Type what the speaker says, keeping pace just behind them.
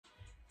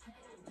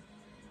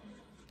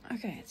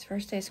Okay, it's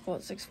first day of school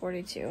at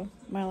 6:42.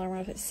 My alarm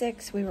went off at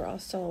 6. We were all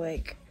still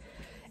awake.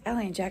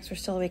 Allie and Jax were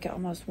still awake at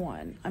almost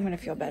 1. I'm going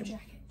to feel bad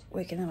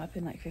waking them up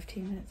in like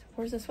 15 minutes.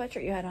 Where's the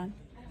sweatshirt you had on?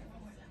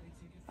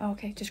 Oh,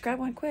 okay, just grab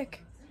one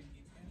quick.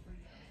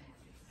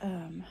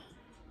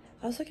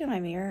 I was looking in my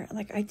mirror.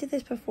 Like, I did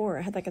this before.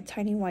 I had like a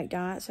tiny white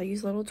dot, so I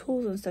used little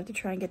tools and stuff to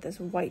try and get this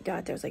white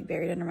dot that was like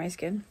buried under my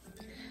skin.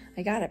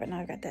 I got it, but now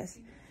I've got this.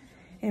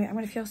 Anyway, I'm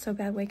going to feel so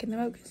bad waking them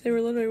up because they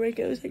were literally awake.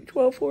 It was like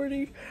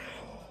 12:40.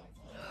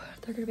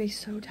 They're going to be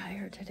so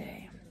tired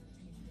today.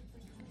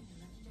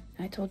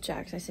 And I told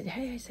Jax, I said,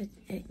 hey, I said,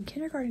 in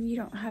kindergarten, you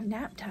don't have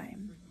nap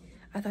time.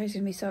 I thought he was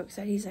going to be so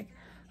excited. He's like,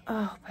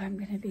 oh, but I'm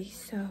going to be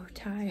so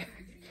tired.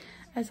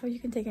 That's why you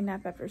can take a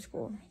nap after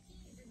school.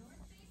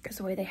 Because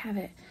the way they have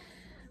it,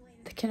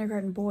 the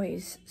kindergarten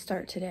boys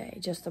start today,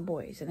 just the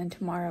boys. And then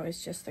tomorrow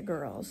is just the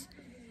girls.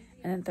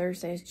 And then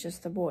Thursday is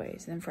just the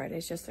boys. And then Friday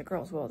is just the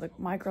girls. Well,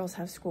 my girls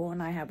have school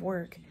and I have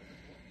work.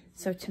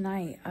 So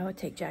tonight, I would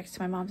take Jax to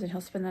my mom's and he'll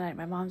spend the night at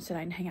my mom's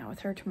tonight and hang out with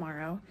her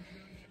tomorrow.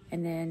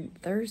 And then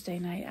Thursday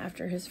night,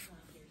 after his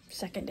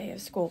second day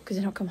of school, because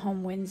then he'll come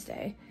home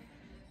Wednesday.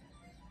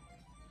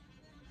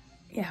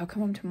 Yeah, he'll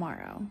come home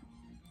tomorrow.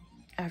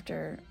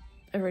 After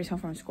everybody's home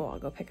from school, I'll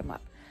go pick him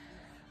up.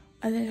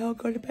 And then he'll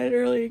go to bed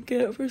early and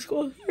get up for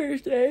school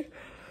Thursday.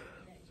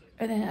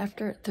 And then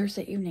after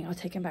Thursday evening, I'll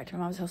take him back to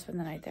my mom's house, spend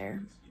the night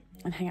there,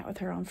 and hang out with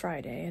her on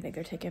Friday. I think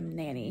they're taking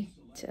Nanny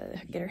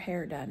to get her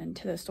hair done and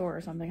to the store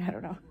or something. I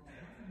don't know.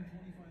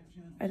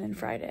 And then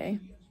Friday,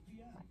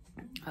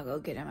 I'll go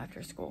get him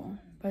after school.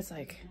 But it's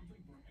like,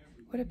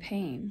 what a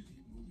pain.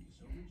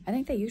 I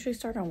think they usually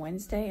start on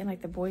Wednesday, and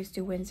like the boys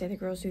do Wednesday, the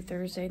girls do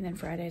Thursday, and then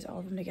Friday is all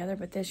of them together.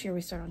 But this year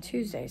we start on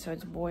Tuesday, so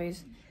it's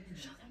boys.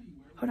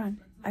 Hold on,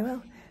 I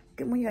will.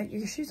 When you got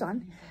your shoes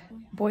on,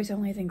 boys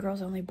only, then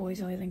girls only,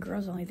 boys only, then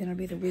girls only. Then it'll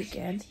be the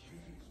weekend,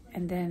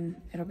 and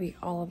then it'll be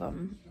all of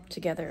them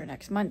together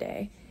next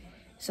Monday.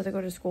 So they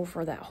go to school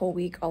for that whole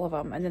week, all of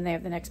them, and then they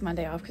have the next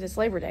Monday off because it's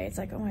Labor Day. It's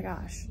like, oh my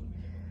gosh.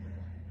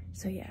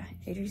 So yeah,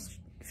 Adri's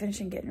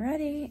finishing getting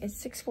ready. It's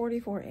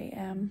 6:44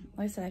 a.m.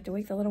 Like I said, I have to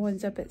wake the little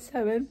ones up at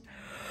 7.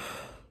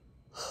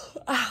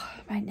 Ah,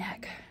 my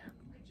neck.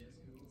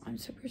 I'm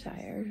super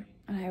tired,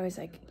 and I always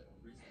like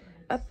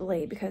up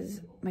late because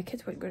my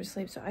kids wouldn't go to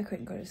sleep, so I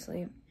couldn't go to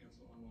sleep.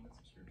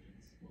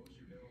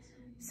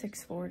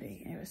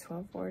 6:40, and it was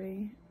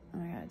 12:40. Oh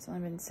my god, it's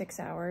only been 6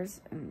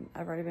 hours, and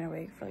I've already been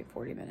awake for like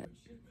 40 minutes.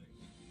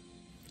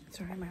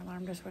 Sorry, my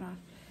alarm just went off.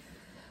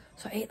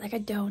 So I ate like a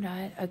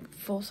donut, a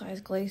full-size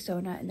glazed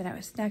donut, and then I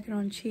was snacking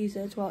on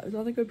Cheez-Its while I was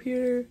on the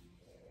computer.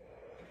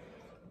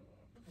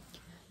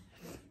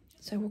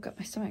 So I woke up,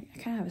 my stomach, I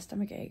kind of have a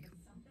stomach ache.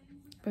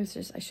 But it's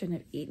just, I shouldn't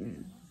have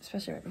eaten,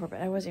 especially right before,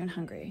 but I wasn't even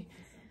hungry.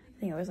 I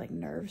think it was like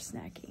nerve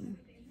snacking.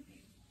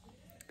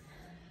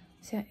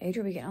 So yeah,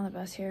 Adria will be getting on the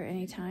bus here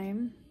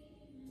anytime.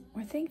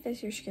 I think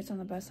this year she gets on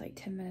the bus like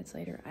 10 minutes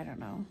later. I don't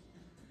know.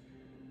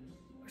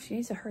 She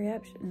needs to hurry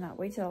up and not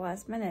wait till the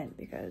last minute,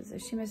 because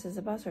if she misses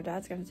the bus, her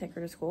dad's going to take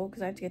her to school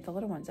because I have to get the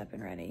little ones up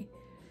and ready.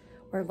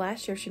 Where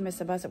last year if she missed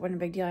the bus, it wasn't a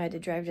big deal. I had to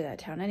drive to that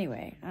town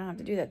anyway. I don't have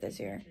to do that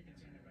this year.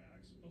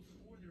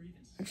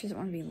 And she doesn't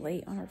want to be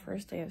late on her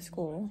first day of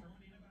school.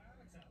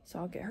 So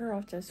I'll get her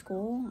off to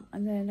school,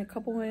 and then a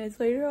couple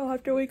minutes later, I'll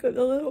have to wake up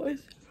the little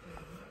ones.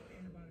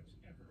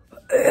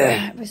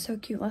 It was so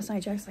cute. Last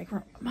night, Jack's like,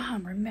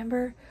 Mom,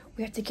 remember?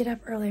 We have to get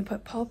up early and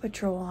put Paw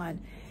Patrol on.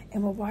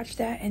 And we'll watch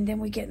that, and then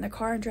we get in the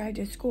car and drive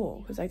to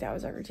school. Because like, that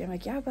was our routine. I'm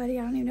like, yeah, buddy,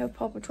 I don't even know if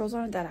Paw Patrol's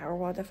on at that hour.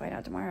 We'll have to find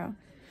out tomorrow.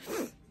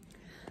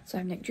 So I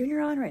have Nick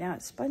Jr. on. Right now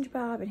it's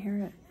SpongeBob. And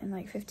here in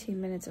like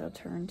 15 minutes, it'll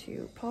turn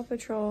to Paw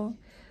Patrol.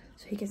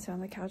 So he can sit on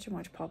the couch and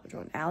watch Paw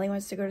Patrol. And Allie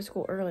wants to go to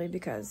school early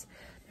because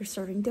they're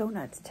serving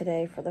donuts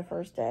today for the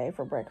first day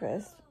for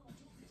breakfast.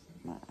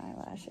 My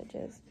eyelash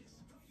edges.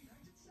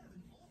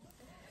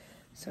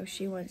 So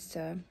she wants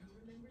to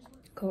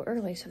go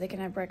early so they can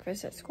have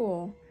breakfast at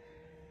school.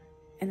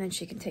 And then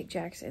she can take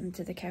Jax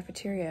into the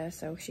cafeteria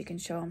so she can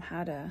show him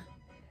how to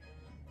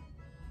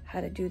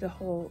do the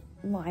whole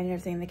line and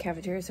everything in the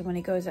cafeteria. So when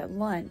he goes at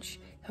lunch,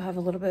 he'll have a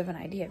little bit of an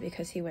idea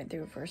because he went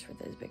through first with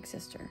his big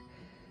sister.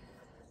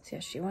 So yeah,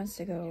 she wants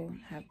to go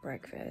have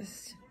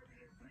breakfast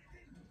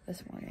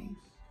this morning.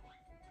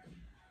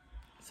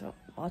 So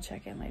I'll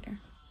check in later.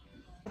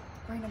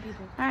 Random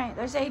people. All right,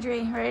 there's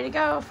Adri, ready to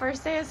go.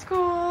 First day of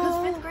school.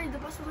 Because 5th grade, the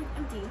bus was like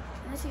empty.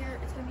 And this year,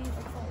 it's going to be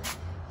like full.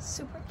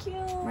 Super cute.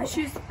 My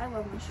shoes, I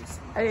love my shoes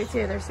so much. I do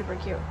too, they're super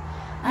cute.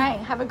 All right,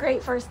 have a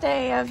great first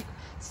day of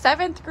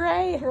 7th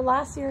grade, her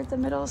last year at the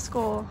middle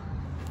school.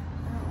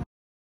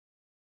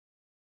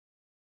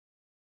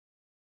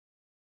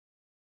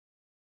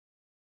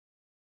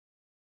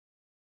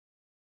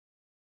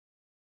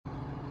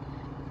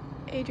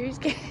 Adri's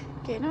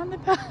getting on the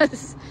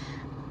bus.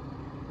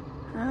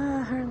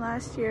 Her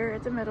last year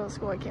at the middle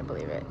school, I can't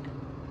believe it.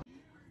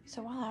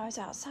 So while I was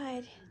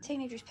outside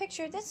taking Adri's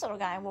picture, this little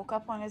guy woke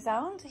up on his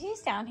own.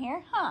 He's down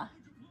here, huh?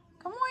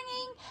 Good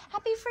morning.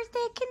 Happy first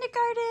day of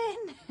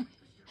kindergarten.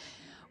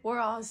 We're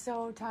all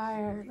so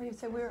tired. Like I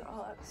said, we were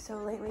all up so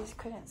late, we just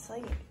couldn't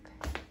sleep.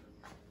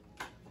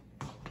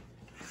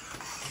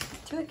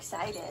 too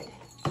excited.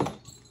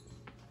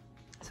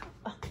 So,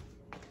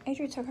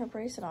 Adrian took her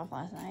bracelet off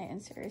last night and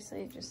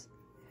seriously just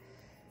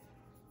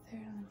threw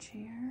it on the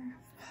chair.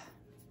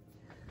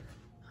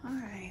 All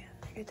right,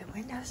 get the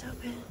windows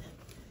open.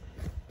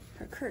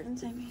 Her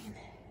curtains, I mean.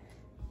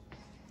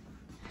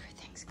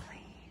 Everything's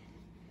clean.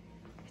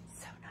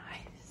 It's so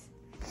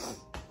nice.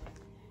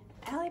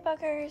 Allie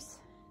Buggers.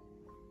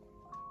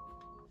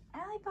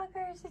 Allie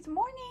Buggers, it's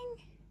morning.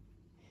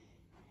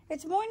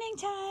 It's morning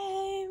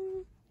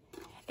time.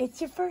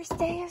 It's your first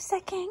day of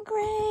 2nd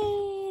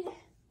grade.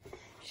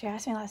 She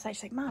asked me last night,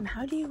 she's like, Mom,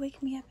 how do you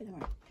wake me up in the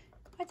morning?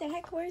 What the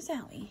heck, where's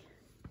Allie?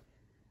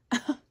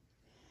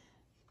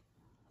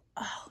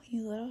 Oh,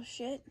 you little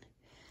shit.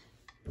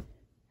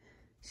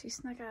 She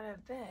snuck out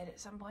of bed at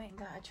some point and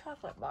got a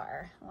chocolate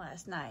bar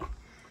last night.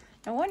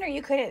 No wonder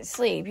you couldn't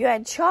sleep. You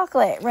had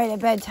chocolate right at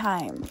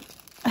bedtime.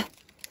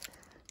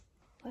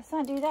 Let's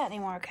not do that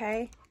anymore,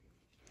 okay?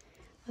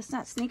 Let's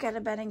not sneak out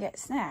of bed and get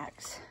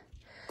snacks.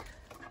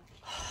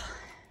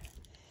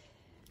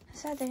 The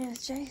sad thing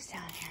is Jay's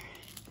down here.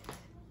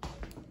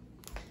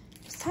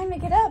 It's time to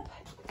get up.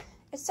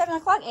 It's 7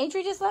 o'clock.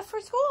 Adri just left for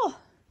school.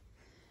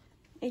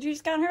 Adri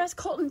just got on her bus.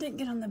 Colton didn't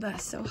get on the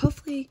bus, so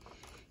hopefully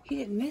he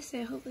didn't miss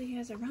it. Hopefully he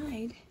has a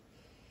ride.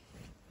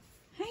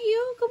 Hi,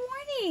 you. Good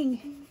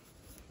morning.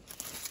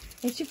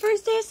 It's your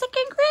first day of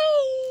 2nd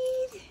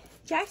grade.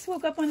 Jax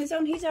woke up on his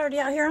own. He's already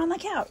out here on the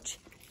couch.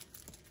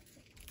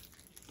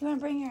 You want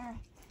to bring your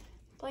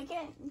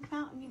blanket and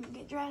come out and you can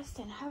get dressed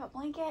and have a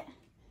blanket?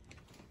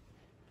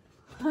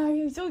 Are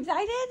you so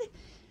excited?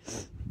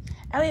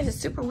 Allie has a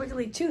super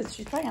wiggly tooth.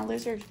 She's probably going to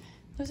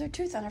lose her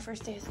tooth on her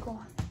first day of school.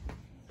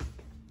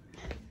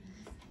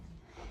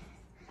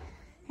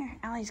 Here,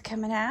 Allie's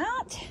coming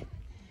out.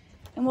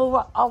 And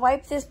I'll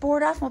wipe this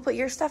board off and we'll put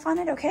your stuff on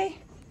it, okay?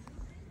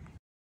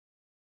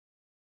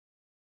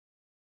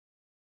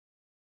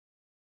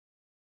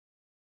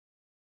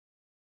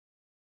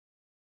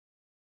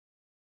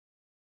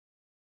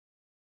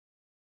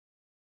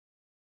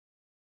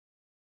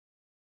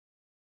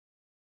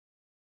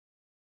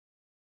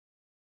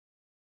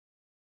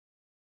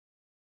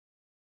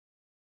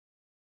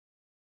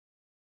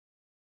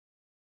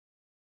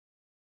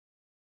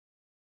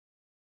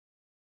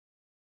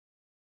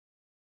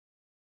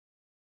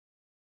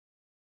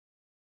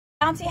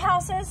 Bouncy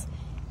houses.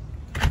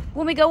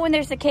 When we go when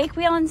there's the cake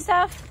wheel and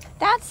stuff,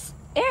 that's,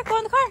 Eric, go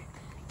in the car.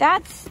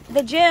 That's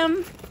the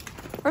gym.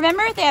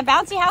 Remember, they have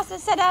bouncy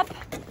houses set up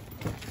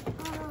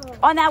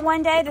on that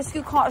one day, the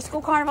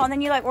school carnival, and then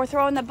you like were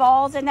throwing the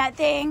balls in that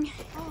thing.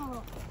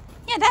 Oh.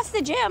 Yeah, that's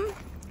the gym.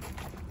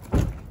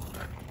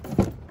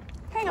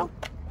 Here you go.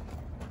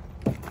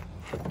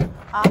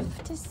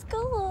 Off to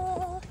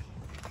school.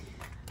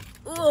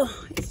 Ugh,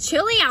 it's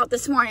chilly out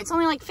this morning. It's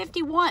only like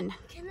 51.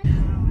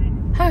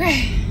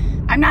 Okay.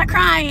 I'm not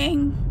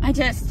crying. I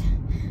just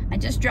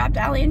dropped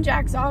Allie and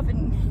Jax off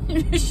and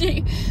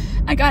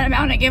I got him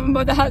out and I gave them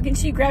both a hug and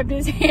she grabbed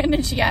his hand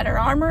and she had her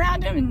arm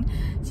around him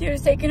and she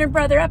was taking her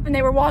brother up and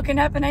they were walking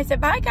up and I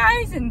said, bye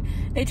guys. And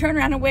they turned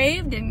around and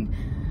waved and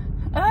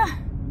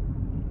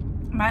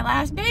my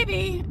last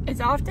baby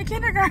is off to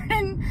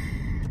kindergarten.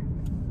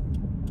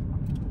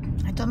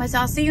 I told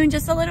myself, I'll see you in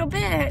just a little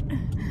bit.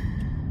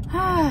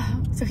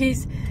 So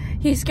he's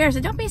scared. I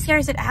said, don't be scared.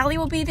 I said, Allie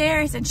will be there.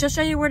 I said, she'll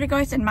show you where to go.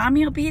 I said,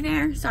 Mommy will be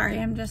there. Sorry,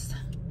 I'm just...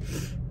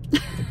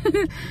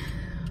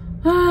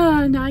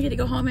 now I get to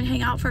go home and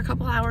hang out for a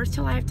couple hours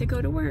till I have to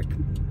go to work.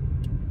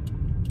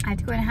 I have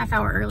to go in a half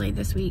hour early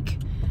this week.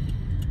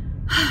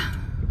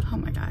 Oh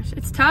my gosh,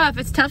 it's tough.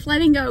 It's tough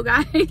letting go,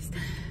 guys.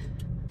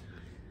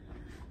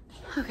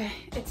 Okay,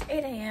 it's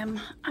 8 a.m.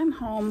 I'm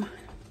home.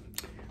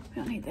 We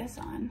don't need this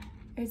on.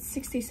 It's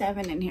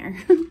 67 in here.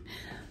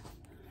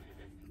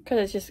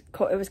 Because it's just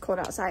cold. It was cold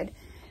outside.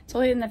 It's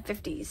only in the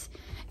 50s.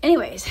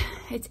 Anyways,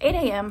 it's 8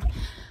 a.m.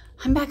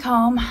 I'm back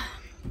home.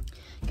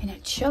 Gonna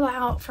chill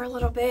out for a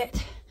little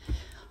bit.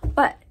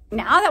 But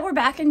now that we're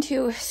back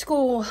into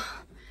school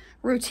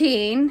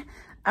routine,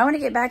 I want to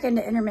get back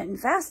into intermittent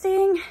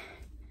fasting.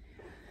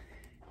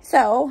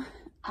 So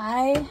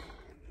like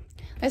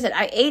I said,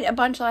 I ate a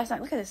bunch last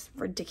night. Look at this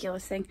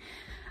ridiculous thing.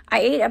 I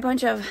ate a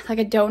bunch of, like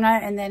a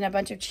donut and then a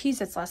bunch of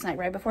Cheez-Its last night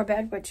right before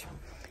bed, which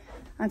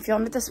I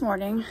filmed it this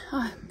morning.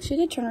 Oh, she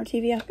did turn her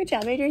TV off. Good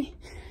job, Adri.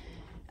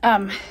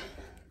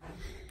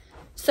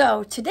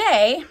 So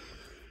today,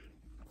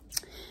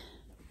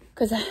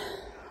 because,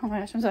 oh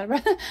my gosh, I'm sorry,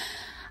 breath.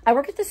 I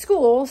work at the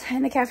schools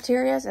and the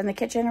cafeterias and the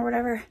kitchen or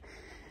whatever.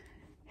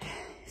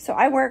 So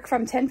I work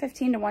from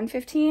 10:15 to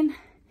 1:15.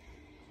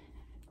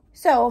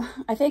 So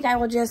I think I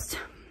will just,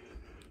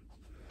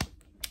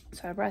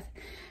 sorry, breath,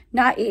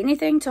 not eat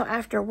anything till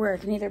after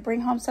work and either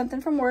bring home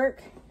something from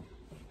work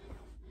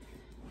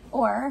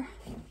or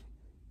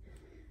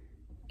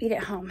eat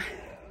at home.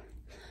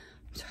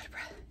 I'm sorry,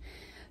 breath.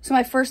 So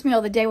my first meal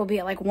of the day will be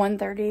at like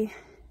 1:30.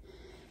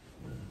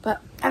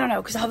 But I don't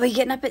know, because I'll be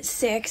getting up at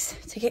 6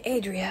 to get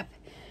Adri up.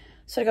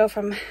 So to go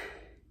from,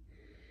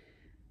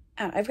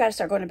 I don't know, I've got to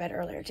start going to bed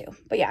earlier too.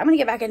 But yeah, I'm going to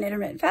get back into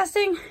intermittent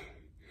fasting.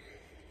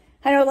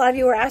 I know a lot of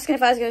you were asking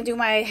if I was going to do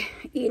my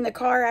eat in the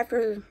car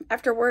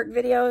after work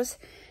videos.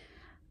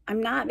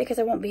 I'm not, because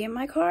I won't be in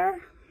my car.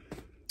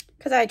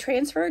 Because I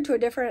transferred to a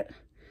different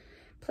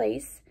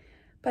place.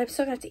 But I'm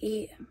still going to have to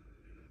eat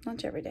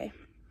lunch every day.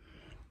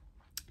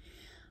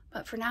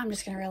 But for now, I'm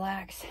just going to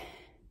relax.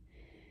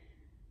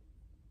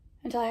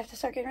 Until I have to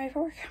start getting ready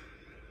for work.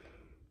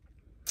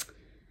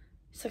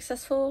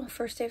 Successful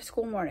first day of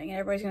school morning. And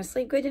everybody's going to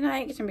sleep good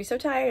tonight. Because I'm going to be so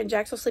tired. And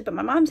Jax will sleep at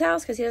my mom's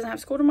house because he doesn't have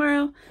school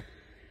tomorrow.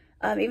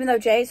 Even though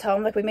Jay's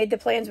home, like, we made the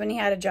plans when he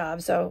had a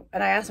job. So,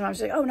 and I asked him, I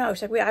was like, oh no,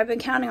 she's like, I've been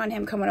counting on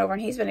him coming over,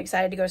 and he's been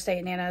excited to go stay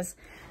at Nana's.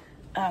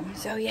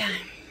 So yeah,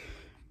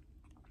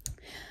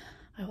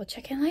 I will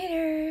check in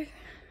later.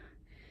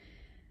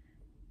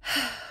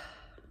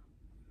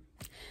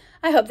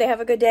 I hope they have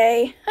a good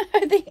day.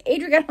 I think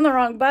Adrian got on the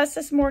wrong bus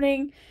this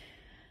morning.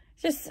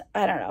 Just,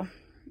 I don't know.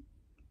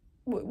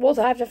 We'll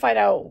have to find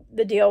out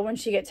the deal when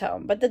she gets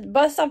home. But the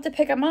bus stopped to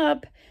pick him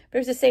up. But it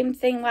was the same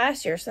thing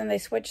last year. So then they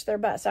switched their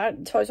bus. So I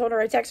told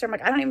her, I texted her, I'm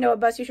like, I don't even know what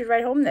bus you should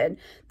ride home then.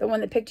 The one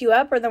that picked you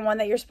up or the one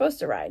that you're supposed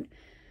to ride.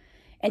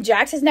 And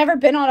Jax has never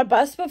been on a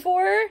bus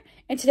before.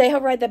 And today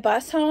he'll ride the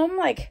bus home.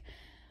 Like,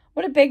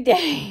 what a big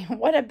day.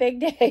 What a big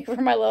day for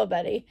my little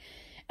buddy.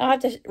 I'll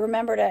have to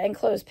remember to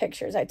enclose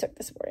pictures I took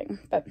this morning.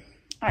 But,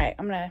 all right,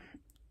 I'm going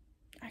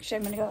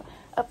to go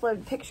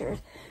upload pictures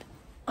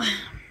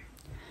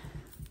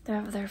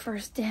of their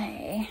first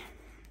day.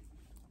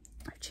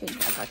 I changed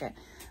my pocket.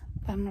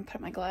 But I'm going to put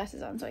my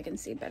glasses on so I can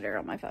see better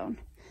on my phone.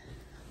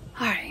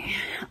 All right,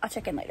 I'll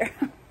check in later.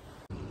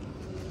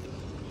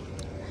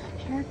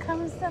 Here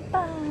comes the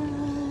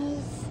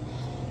bus.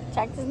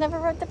 Jax has never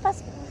rode the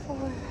bus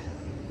before.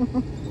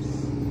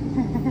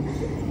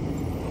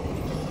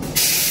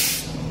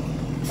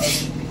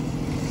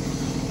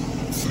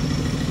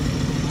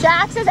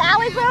 Jax is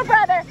Allie's little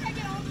brother.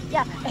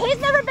 Yeah, he's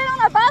never been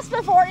on a bus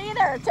before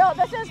either. So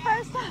this is his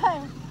first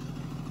time.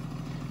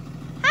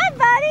 Hi,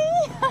 buddy.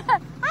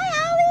 Hi,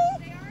 Allie.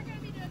 They are going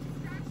to be doing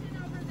construction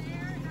over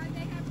there, and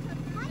they have to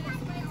move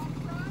this way. I'll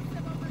cross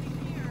them over to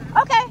here.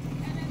 Okay.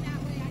 And then that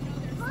way I know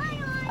there's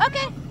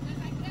Okay.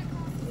 I can't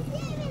cross.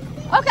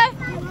 Okay.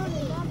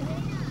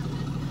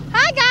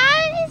 Hi,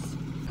 guys.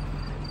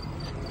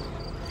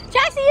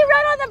 Jackson, you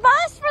rode on the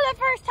bus for the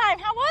first time.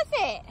 How was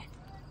it?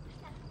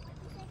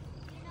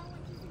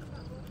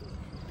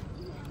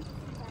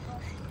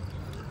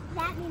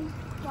 That means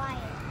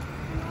quiet.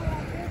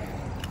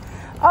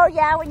 Oh,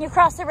 yeah, when you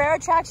cross the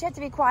railroad tracks, you have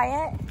to be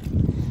quiet.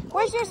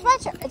 Where's your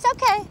sweatshirt? It's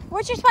okay.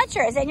 Where's your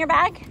sweatshirt? Is it in your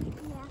bag?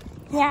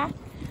 Yeah.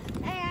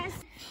 Yeah?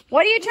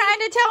 What are you trying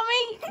to tell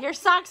me? Your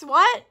socks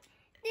what?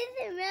 They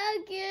smell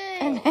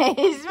good.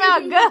 They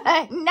smell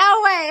good.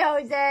 No way,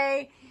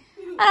 Jose.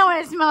 I don't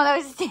want to smell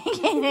those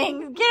stinking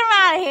things. Get them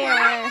out of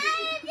here.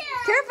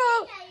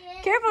 Careful.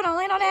 Careful, don't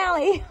land on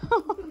Allie.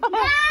 Oh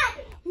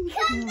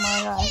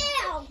my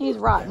gosh. He's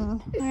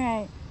rotten. All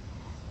right.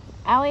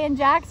 Allie and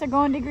Jax are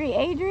going to greet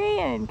Adri,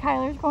 and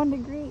Kyler's going to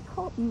greet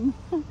Colton.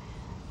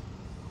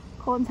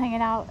 Colton's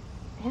hanging out.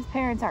 His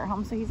parents aren't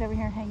home, so he's over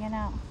here hanging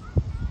out.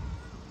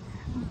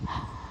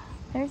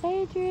 There's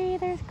Adri.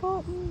 There's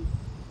Colton.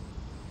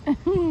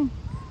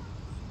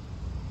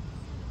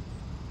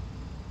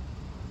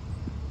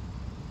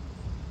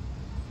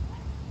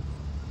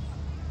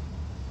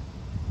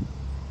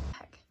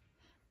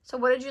 So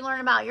what did you learn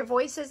about your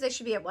voices? They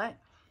should be at what?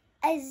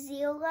 A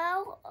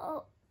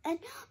 0.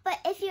 But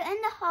if you're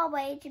in the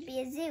hallway, it should be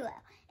a 0.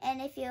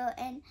 And if you're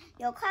in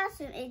your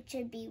classroom, it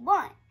should be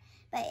 1.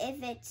 But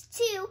if it's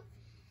 2,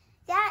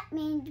 that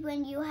means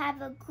when you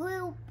have a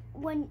group,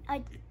 when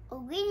a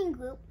reading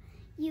group,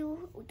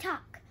 you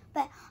talk.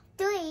 But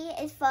 3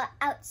 is for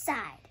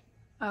outside.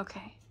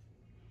 Okay.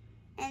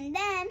 And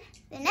then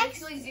the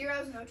next... Actually,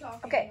 0's no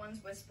talking, Okay.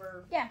 1's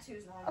whisper, Yeah.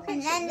 2's normal. Okay.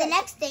 And then the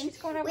next thing,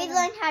 over we there.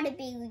 learn how to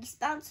be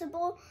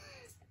responsible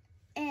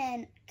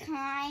and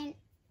kind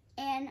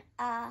and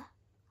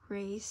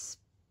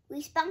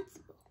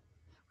responsible.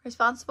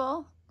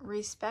 Responsible,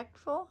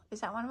 respectful.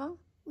 Is that one of them?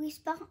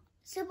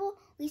 Responsible,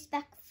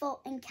 respectful,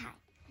 and kind.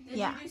 Did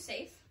Yeah. you do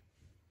safe?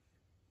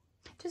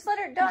 Just let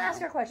her. Don't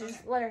ask her questions.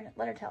 Just let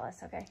her tell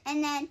us. Okay.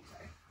 And then,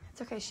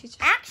 It's okay. She's.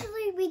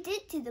 actually, we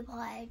did do the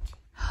pledge.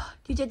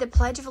 You did the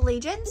Pledge of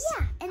Allegiance?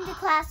 Yeah, in the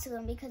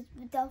classroom because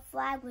the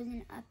flag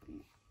wasn't up in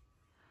there.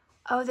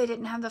 Oh, they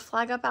didn't have the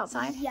flag up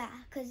outside? Yeah,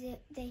 because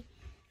it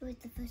was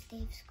the first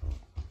day of school.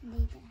 And they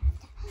didn't have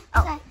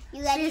Oh. that. Okay,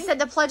 you So ready? you said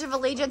the Pledge of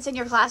Allegiance in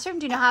your classroom?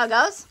 Do you know how it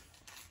goes?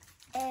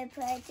 I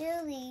pledge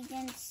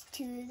allegiance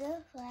to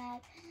the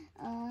flag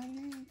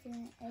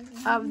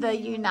Of the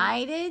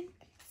United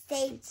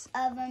States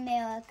of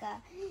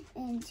America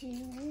and to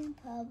the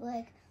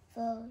republic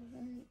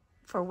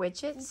for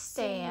which it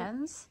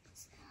stands,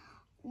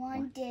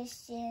 one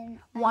nation,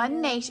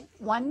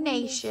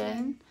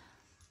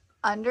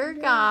 under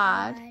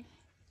God,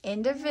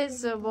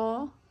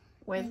 indivisible,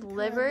 with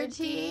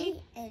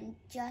liberty. and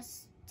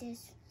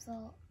justice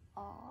for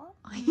all.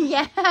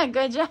 Yeah,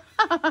 good job.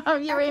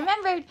 You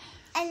remembered.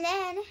 And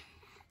then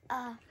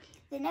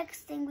the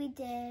next thing we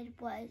did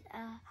was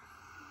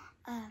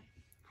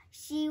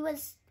she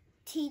was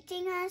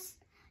teaching us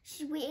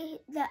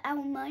our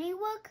morning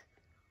work.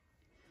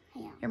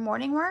 Hang on. Your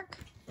morning work?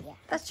 Yeah.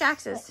 That's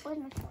Jax's. Where's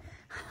my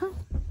folder?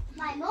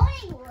 My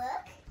morning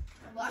work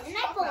is in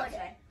my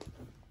folder.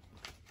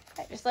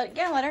 Just let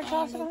her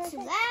tell us And about it's it.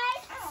 right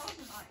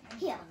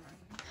here.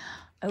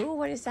 Oh,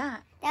 what is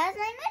that? That was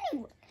my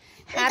morning work.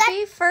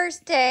 Happy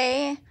first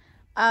day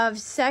of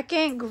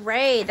 2nd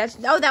grade.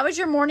 That was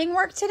your morning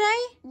work today?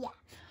 Yeah.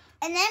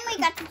 And then we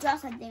got to draw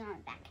something on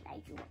the back, and I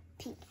drew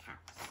a pink house.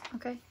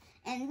 Okay.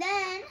 And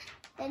then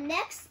the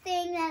next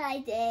thing that I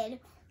did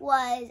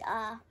was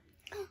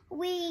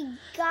we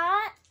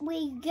got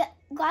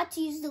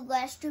to use the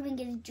restroom and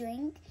get a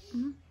drink,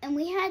 and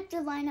we had to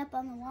line up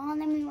on the wall.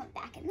 And then we went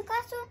back in the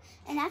classroom,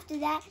 and after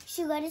that,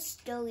 she read a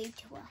story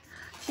to us.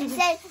 She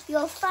said,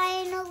 "You're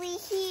finally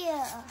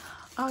here."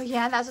 Oh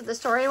yeah, that's what the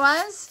story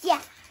was?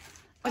 Yeah.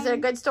 Was it a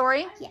good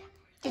story? Yeah.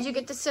 Did you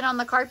get to sit on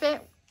the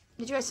carpet?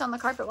 Did you guys sit on the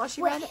carpet while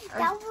she read it?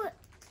 Or-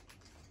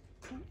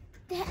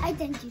 I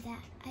didn't do that.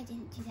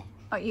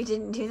 Oh, you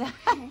didn't do that?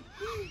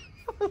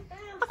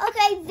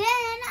 Okay,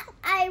 then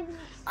I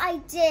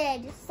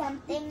did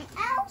something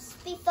else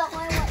before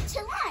I went to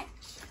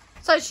lunch.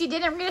 So she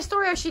didn't read a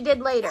story, or she did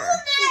later?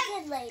 She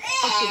did later.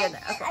 Oh, she did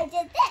that. Okay. I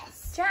did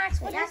this.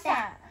 Jax, what Not is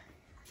that?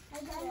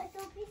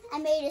 I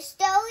made a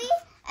story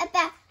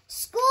about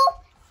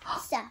school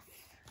stuff.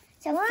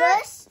 So What?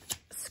 first,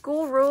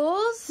 School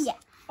rules? yeah.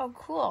 Oh,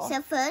 cool.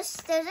 So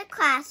first, there's a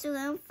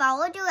classroom.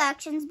 Follow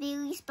directions. Be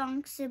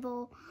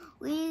responsible.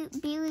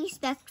 Be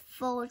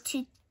respectful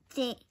to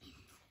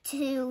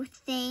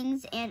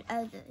things and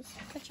others.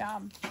 Good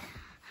job.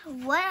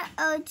 What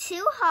are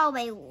 2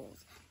 hallway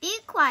rules? Be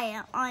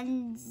quiet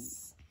on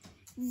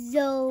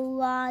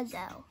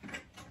Zorazo.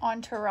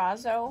 On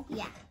terrazzo.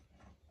 Yeah,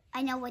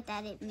 I know what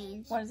it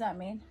means. What does that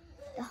mean?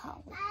 The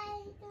hallway.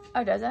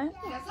 Oh, does it?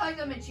 That's like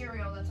the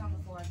material that's on the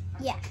floor.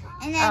 Yeah,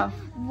 and then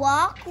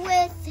walk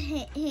with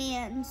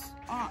hands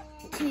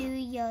to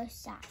your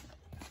side.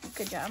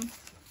 Good job.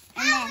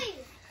 And then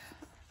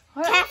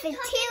What?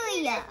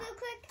 cafeteria.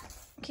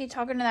 Can you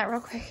talk into that real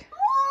quick?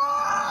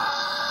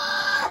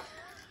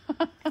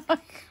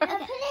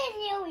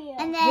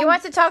 And He then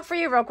wants to talk for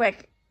you real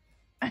quick.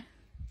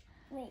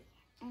 wait.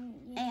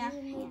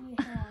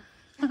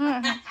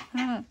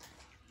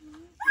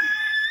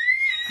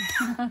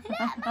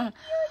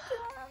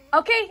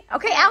 Okay,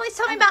 Allie's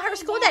telling me about her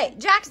school day.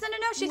 Jackson, no,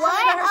 she's telling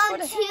me about her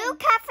What school are day. 2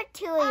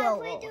 cafeteria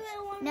rules?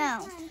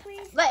 No.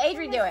 Let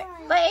Adri do it.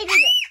 Let Adri do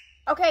it.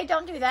 Okay,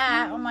 don't do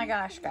that. Oh my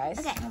gosh, guys.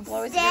 Okay. I'm gonna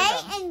blow his Stay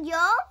eardrums. in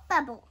your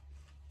bubble.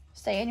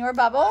 Stay in your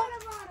bubble.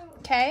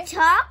 Okay.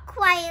 Talk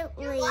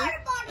quietly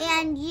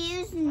and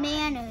use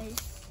manners.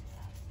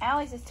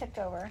 Allie's just tipped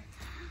over.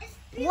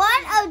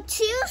 What are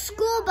 2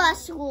 school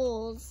bus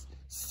rules?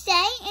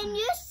 Stay in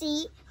your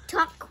seat.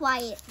 Talk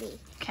quietly.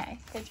 Okay,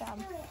 good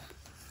job.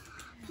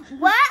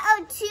 What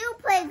are 2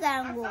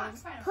 playground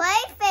rules?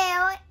 Play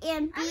fair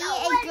and be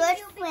a good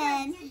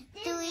friend.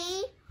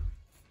 3.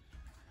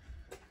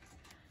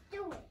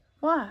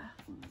 What?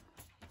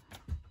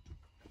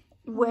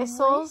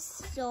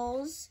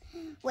 Whistles.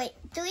 Wait,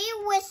 3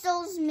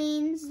 whistles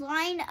means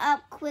line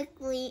up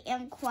quickly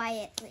and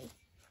quietly.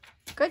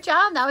 Good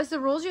job. That was the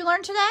rules you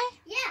learned today?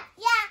 Yeah,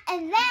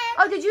 and then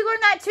Oh, did you learn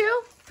that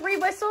too? 3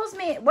 whistles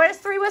mean, what does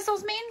 3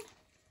 whistles mean?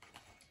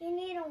 you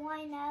need to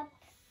line up.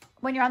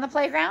 When you're on the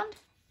playground?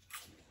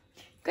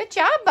 Good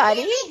job,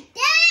 buddy.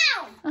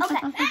 Down! Okay,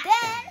 and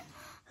then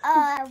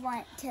I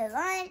went to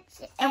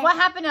lunch. And what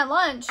happened at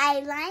lunch? I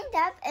lined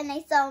up and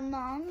I saw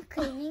Mom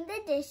cleaning the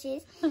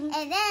dishes. And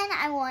then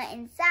I went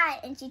inside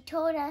and she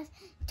told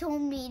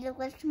me to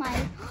lift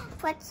my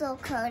pretzel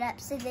coat up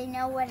so they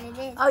know what it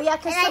is. Oh, yeah,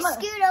 because And I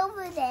scoot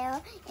over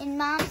there and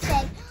Mom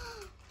said,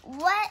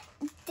 what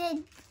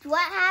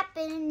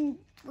happened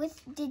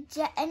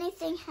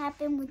anything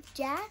happen with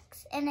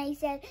Jax? And I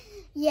said,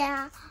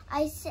 yeah.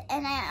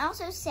 And I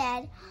also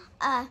said,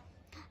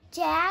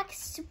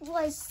 Jax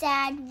was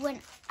sad when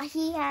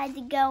he had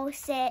to go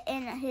sit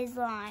in his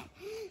line.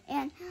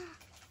 And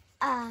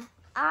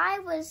I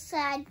was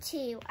sad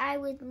too. I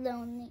was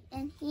lonely.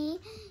 And he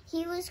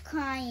was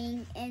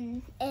crying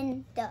in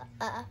the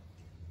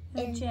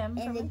gym.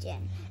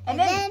 And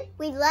then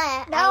we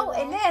left. No,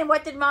 and then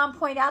what did Mom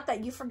point out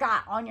that you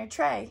forgot on your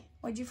tray?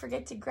 What'd you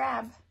forget to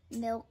grab?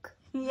 Milk.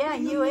 Yeah,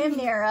 you and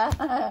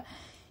Mira.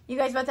 You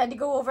guys both had to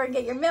go over and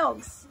get your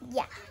milks.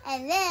 Yeah.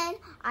 And then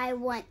I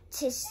went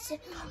to...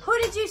 Who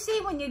did you see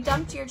when you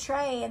dumped your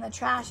tray in the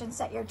trash and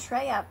set your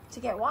tray up to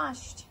get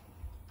washed?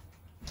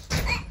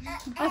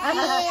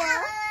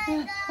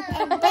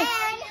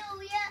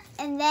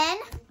 And then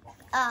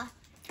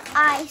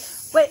I...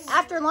 Wait,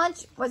 after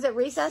lunch, was it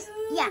recess?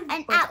 Yeah,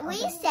 and at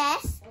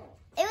recess,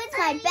 it was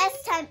my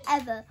best time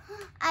ever.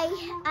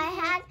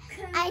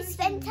 I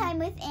spent time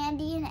with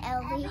Andy and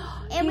Ellie,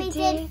 and we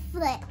did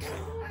flips.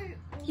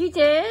 You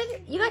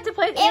did? You got to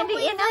play with And Andy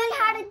we and learned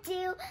how Ellie? to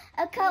do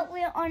a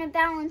cartwheel on a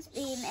balance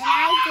beam, and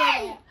I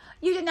did it.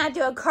 You did not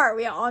do a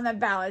cartwheel on the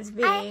balance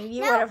beam.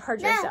 You would have hurt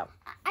yourself.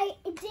 I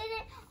did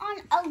it on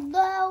a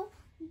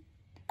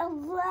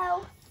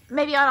low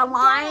maybe on a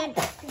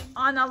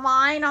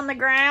line on the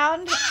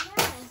ground?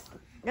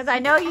 Because I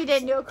know you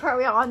didn't do a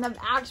cartwheel on the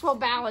actual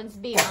balance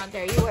beam out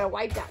there. You would have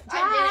wiped out.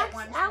 I did it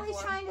once Allie's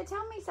before. trying to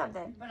tell me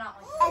something. But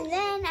not like And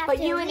then after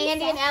But you and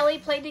Andy and Ellie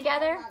played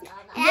together?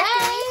 And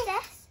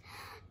after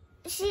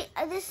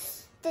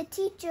recess, the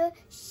teacher,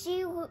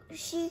 she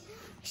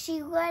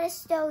read a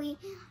story.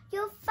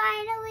 You're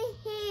finally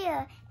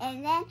here.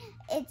 And then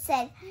it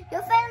said,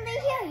 you're finally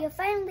here. You're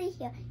finally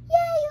here.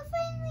 Yeah, you're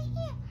finally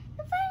here.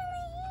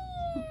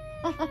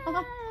 You're finally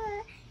here.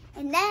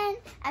 And then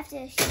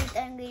after she was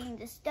done reading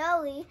the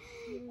story,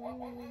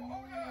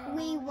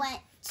 we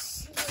went,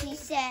 she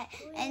said,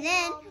 and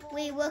then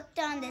we worked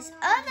on this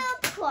other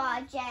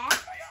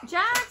project.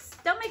 Jax,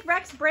 don't make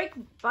Rex break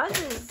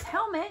Buzz's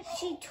helmet.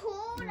 She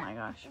told Oh my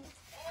gosh.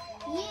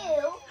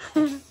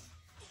 you.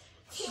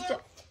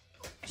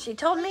 She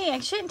told me,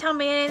 and she didn't tell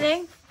me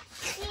anything.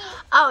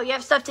 Oh, you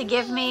have stuff to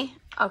give me?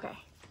 Okay.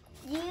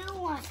 You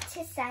want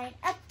to sign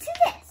up to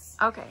this.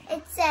 Okay.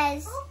 It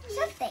says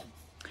something.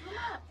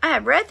 I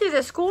have read through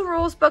the school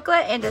rules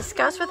booklet and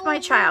discussed with my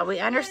child. We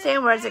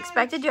understand what is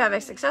expected to have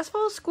a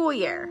successful school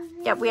year.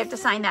 Yep, we have to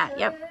sign that.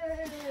 Yep.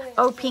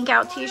 Oh, pink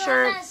out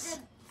t-shirts.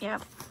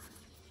 Yep.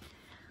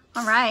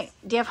 All right.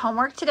 Do you have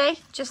homework today?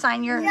 Just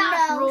sign your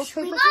rules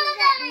We paper. got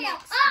that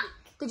next week.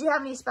 Did you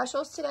have any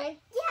specials today?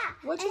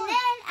 Yeah. Which and one?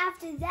 then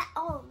after that,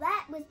 all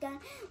that was done,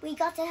 we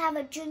got to have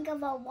a drink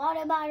of our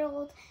water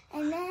bottles.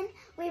 And then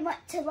we went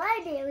to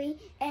library,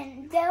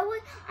 and there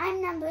was,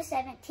 I'm number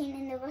 17,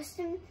 and the rest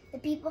of the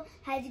people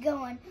had to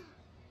go in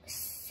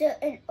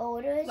certain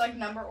orders. Like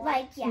number order?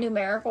 Like, yeah.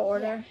 Numerical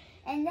order.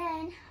 And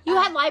then... You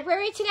had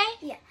library today?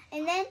 Yeah.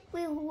 And then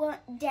we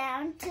went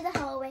down to the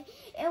hallway,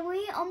 and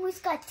we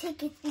almost got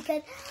tickets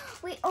because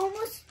we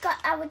almost got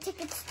our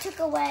tickets took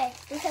away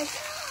because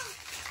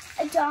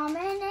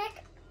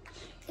Dominic,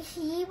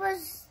 he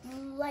was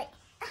like...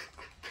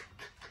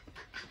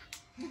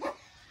 And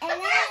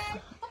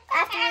then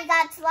after we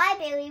got to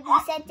library, we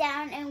sat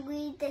down and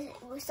we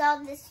saw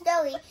this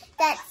story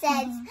that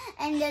says,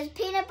 and there's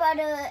peanut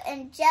butter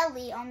and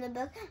jelly on the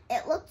book.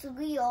 It looks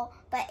real,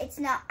 but it's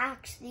not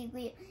actually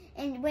real.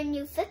 And when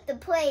you flip the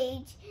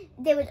page,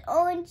 there was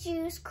orange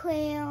juice,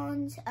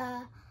 crayons,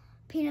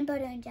 peanut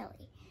butter, and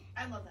jelly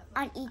I love that book.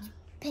 on each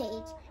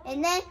page.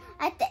 And then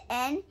at the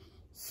end,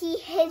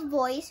 his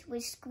voice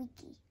was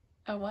squeaky.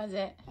 Oh, was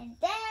it? And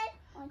then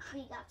once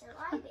we got to the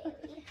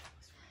library,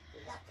 we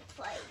got to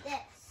play this.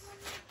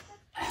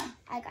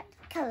 I got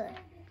to color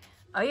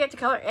Oh, you have to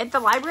color at the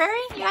library?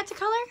 You had to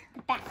color?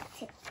 the back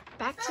too.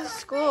 Back to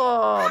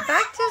school.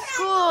 Back to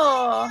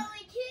school.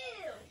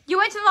 You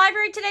went to the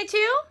library today too?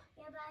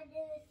 Yeah, but I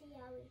didn't see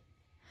how we...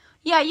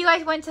 Yeah, you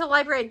guys went to the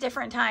library at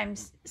different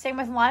times. Same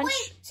with lunch?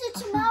 Wait,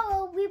 so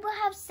tomorrow we will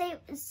have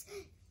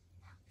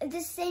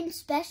the same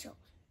special.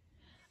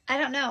 I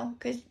don't know,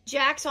 because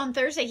Jax on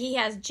Thursday, he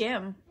has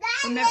gym.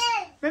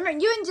 Remember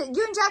you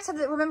and Jax have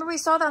remember we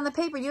saw that on the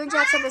paper. You and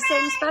Jax have the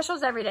same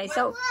specials every day.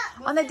 So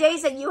on the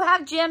days that you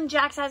have gym,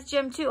 Jax has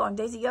gym too. On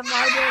days that you have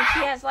library, he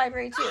has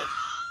library too.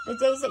 The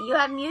days that you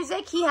have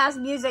music, he has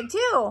music too.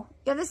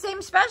 You have the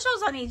same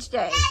specials on each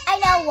day. I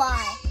know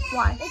why.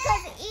 Why?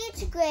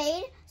 Because each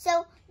grade,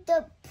 so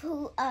the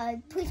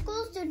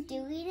preschools don't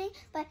do reading,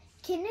 but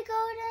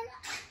kindergarten,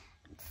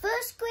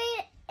 first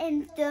grade,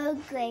 and third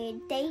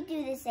grade, they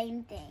do the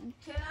same thing.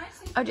 Can I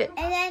see? Oh, did,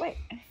 And then, wait.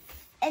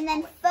 and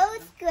then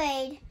fourth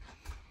grade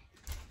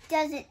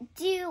doesn't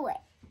do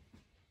it.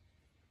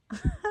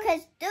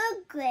 Because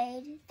third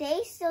grade,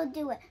 they still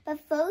do it. But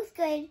fourth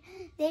grade,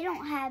 they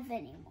don't have it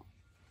anymore.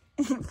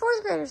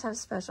 Fourth graders have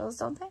specials,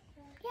 don't they?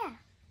 Yeah.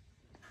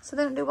 So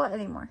they don't do what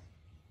anymore?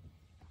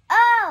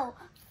 Oh,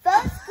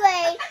 fourth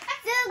grade,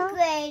 third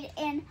grade,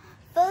 and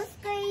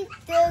fourth grade,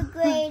 third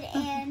grade,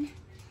 and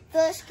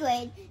first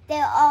grade,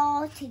 they're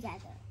all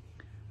together.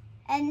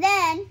 And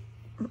then,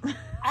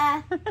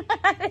 I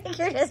think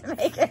you're just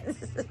making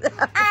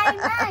stuff. I'm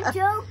not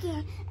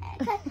joking.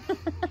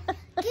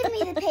 Give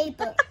me the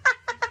paper.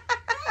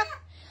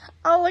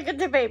 Oh, look at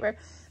the paper.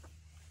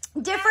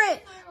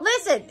 Different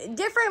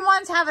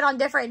ones have it on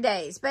different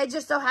days, but it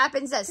just so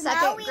happens that Tomorrow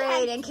second we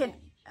grade have and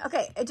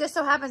it just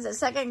so happens that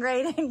second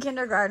grade and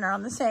kindergarten are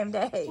on the same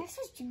day. This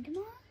is gym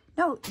tomorrow?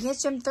 No, he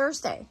has gym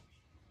Thursday.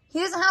 He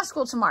doesn't have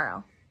school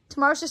tomorrow.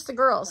 Tomorrow's just the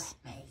girls.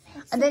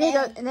 And then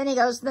he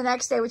goes the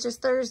next day, which is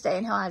Thursday,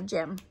 and he'll have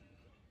gym.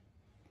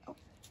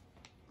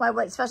 Why?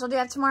 What special do you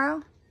have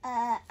tomorrow?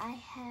 I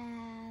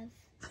have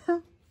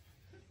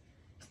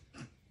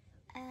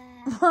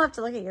We'll have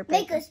to look at your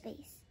paper.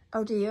 Makerspace.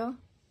 Oh, do you?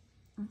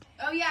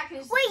 Oh, yeah,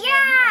 because... Wait,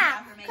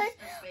 yeah! Because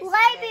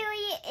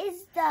library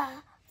is the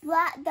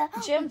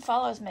Gym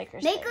follows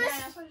Makerspace. Makers. Yeah,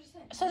 that's what you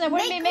said. So then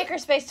wouldn't be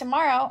Makerspace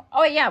tomorrow.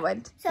 Oh, yeah, it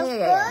would. So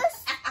Yeah.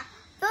 first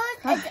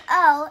it's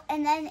O,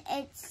 and then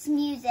it's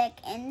music,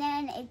 and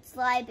then it's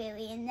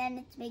library, and then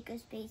it's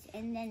makerspace,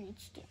 and then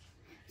it's gym.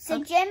 So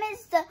Okay. gym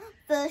is the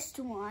first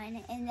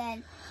one, and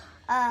then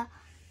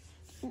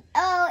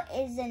O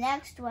is the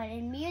next one,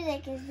 and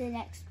music is the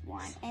next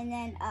one, and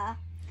then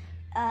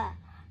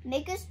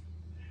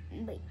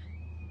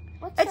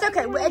It's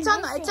okay.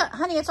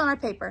 Honey, it's on our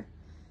paper.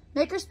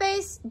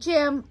 Makerspace,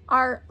 gym,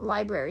 art,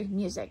 library,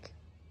 music.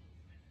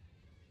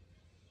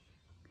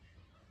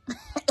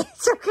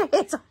 It's okay.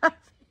 It's on our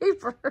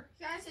paper.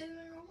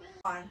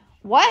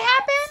 What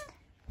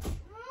happened?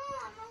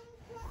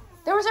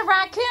 There was a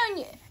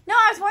raccoon. No,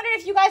 I was wondering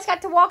if you guys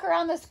got to walk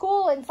around the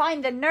school and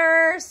find the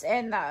nurse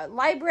and the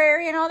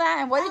library and all that.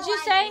 And what did you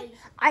say?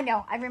 I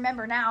know. I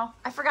remember now.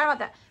 I forgot about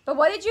that. But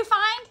what did you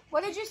find?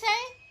 What did you say?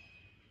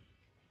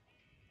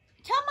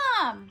 Tell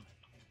Mom.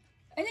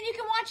 And then you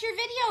can watch your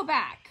video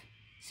back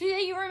so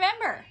that you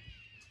remember.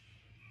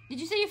 Did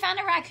you say you found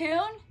a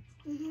raccoon?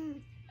 Mm-hmm.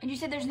 And you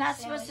said there's not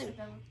supposed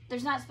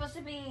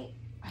to be...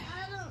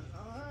 I don't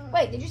know.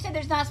 Wait, did you say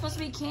there's not supposed to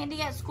be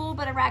candy at school,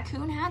 but a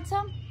raccoon had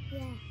some?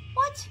 Yeah.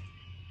 What?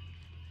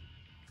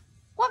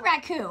 What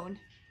raccoon?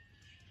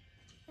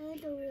 I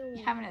don't really.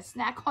 You having a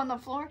snack on the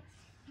floor?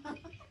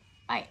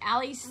 Like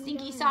Allie's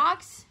stinky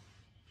socks?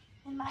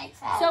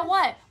 So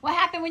what? What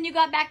happened when you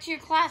got back to your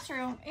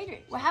classroom?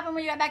 Adrian, what happened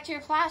when you got back to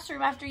your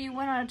classroom after you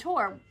went on a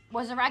tour?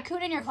 Was a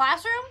raccoon in your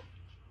classroom?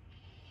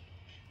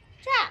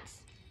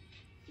 Jax.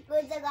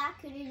 Was the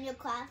raccoon in your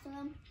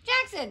classroom?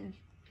 Jackson.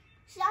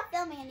 Stop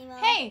filming anymore.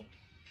 Hey.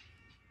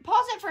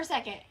 Pause it for a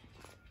second.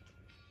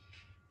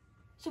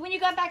 So when you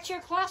got back to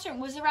your classroom,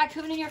 was the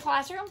raccoon in your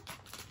classroom?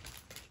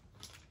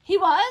 He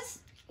was?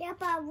 Yeah,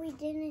 but we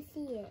didn't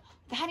see it.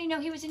 How do you know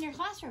he was in your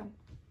classroom?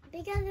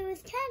 Because it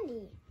was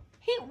candy.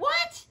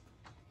 What?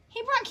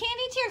 He brought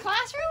candy to your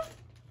classroom?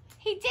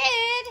 He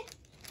did?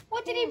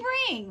 What did he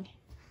bring?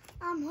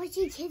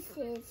 Mushy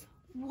kisses.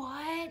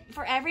 What?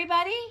 For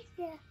everybody?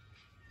 Yeah.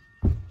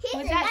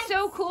 Was that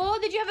so cool?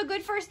 Did you have a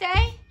good first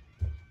day?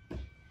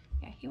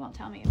 Yeah, he won't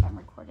tell me if I'm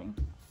recording.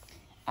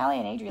 Allie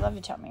and Adri love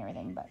to tell me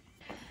everything, but...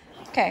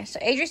 Okay, so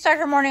Adri started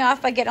her morning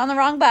off by getting on the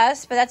wrong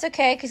bus, but that's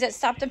okay because it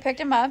stopped and picked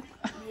him up.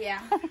 Yeah,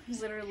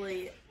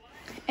 literally.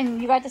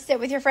 And you got to sit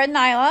with your friend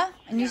Nyla,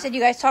 and you said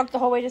you guys talked the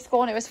whole way to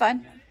school and it was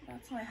fun.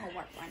 That's my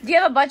homework one. Do you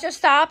have a bunch of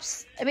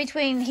stops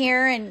between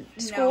here and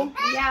school? No,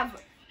 we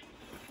have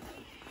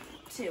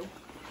 2.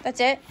 That's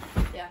it?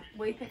 Yeah,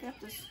 we pick up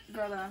this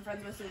girl that I'm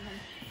friends with, and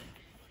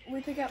then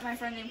we pick up my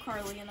friend named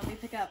Carly, and then we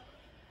pick up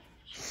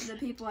the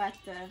people at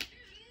the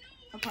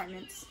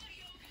apartments.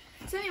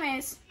 So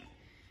anyways,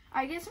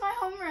 I get to my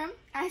homeroom,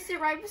 I sit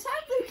right beside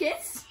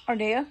Lucas. Or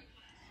do you?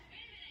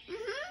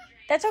 Mm-hmm.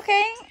 That's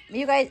okay.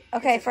 You guys,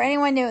 okay, for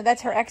anyone new,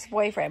 that's her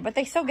ex-boyfriend, but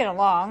they still get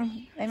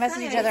along. They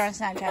message each other on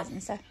Snapchat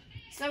and stuff.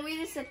 So we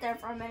just sit there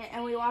for a minute,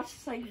 and we watch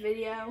this, like,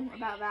 video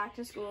about back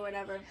to school or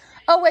whatever.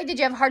 Oh, wait, did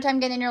you have a hard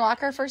time getting in your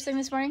locker first thing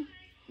this morning?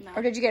 No.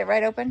 Or did you get it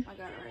right open? I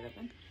got it right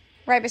open.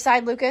 Right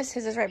beside Lucas?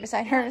 His is right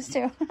beside hers,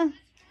 too.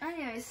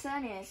 Anyways,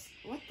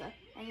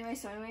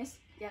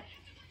 yep.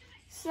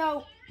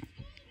 So,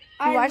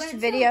 You watched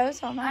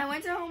videos on that? I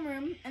went to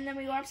homeroom, and then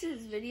we watched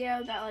this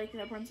video that, like,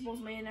 the principals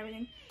made and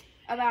everything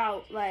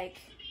about, like,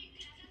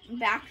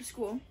 back to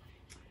school.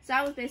 So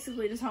that was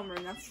basically just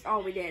homeroom. That's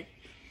all we did.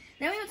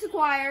 Then we went to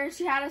choir.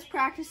 She had us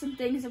practice some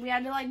things, and we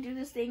had to, like, do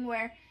this thing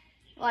where,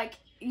 like,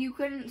 you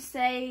couldn't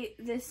say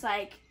this,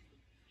 like,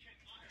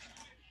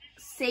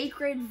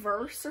 sacred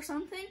verse or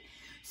something.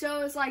 So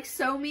it was, like,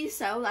 so me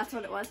so. That's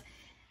what it was.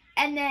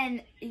 And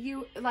then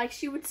you, like,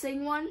 she would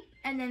sing one,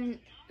 and then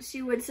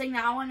she would sing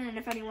that one, and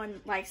if anyone,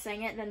 like,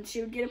 sang it, then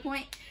she would get a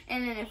point.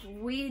 And then if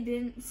we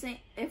didn't sing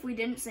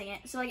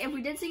it, so, like, if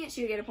we did sing it,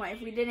 she would get a point.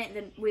 If we didn't,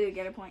 then we would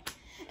get a point.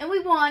 And we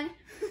won.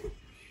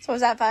 So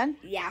was that fun?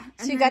 Yeah.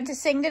 So you got to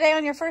sing today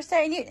on your first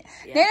day? And you,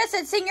 Nana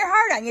said sing your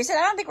heart out. You said,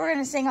 I don't think we're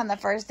going to sing on the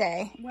first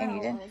day. Well, and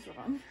you did.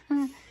 I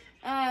was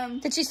wrong.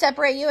 Did she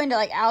separate you into,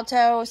 like,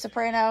 alto,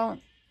 soprano?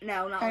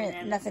 No, not Or like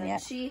that. nothing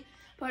yet. She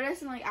put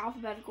us in, like,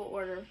 alphabetical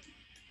order.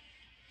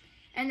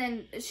 And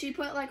then she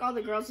put, like, all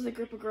the girls with a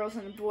group of girls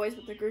and the boys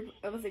with a group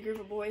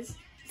of boys.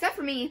 Except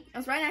for me. I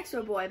was right next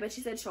to a boy, but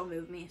she said she'll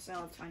move me,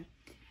 so it's fine.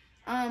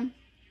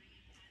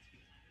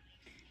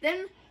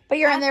 Then... But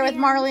you're in there with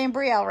Marley and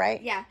Brielle,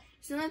 right? Yeah.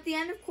 So then at the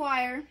end of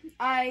choir,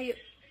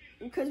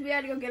 because we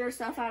had to go get our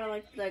stuff out of,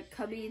 like, the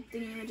cubby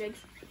thingy-majigs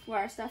where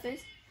our stuff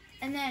is.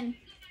 And then...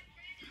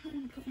 I don't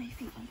want to put my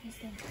feet on this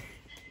thing.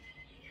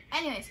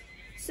 Anyways,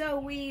 so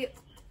we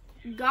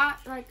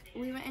got, like,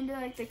 we went into,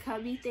 like, the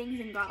cubby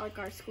things and got, like,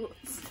 our school...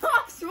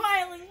 Stop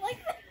smiling like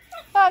that!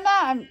 Oh,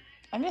 no,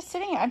 I'm just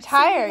sitting here. I'm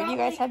tired. got, You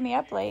guys like, had me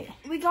up late.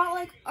 We got,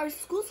 like, our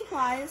school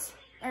supplies,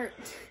 or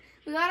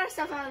we got our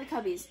stuff out of the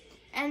cubbies.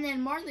 And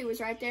then Marley was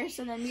right there,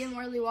 so then me and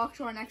Marley walked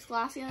to our next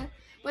class together.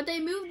 But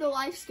they moved the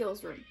life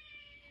skills room.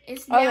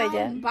 It's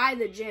down by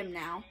the gym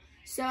now.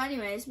 So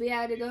anyways, we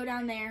had to go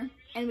down there,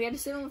 and we had to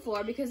sit on the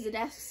floor because the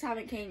desks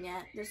haven't came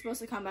yet. They're supposed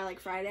to come by, like,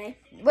 Friday.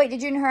 Wait,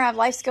 did you and her have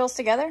life skills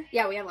together?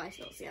 Yeah, we have life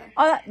skills together.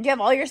 Oh, do you have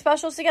all your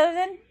specials together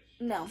then?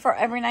 No. For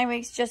every 9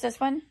 weeks, just this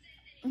one?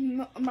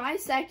 My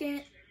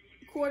second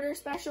quarter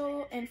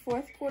special and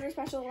fourth quarter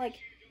special, like,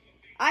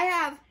 I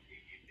have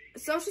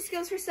social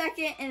skills for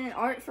second and then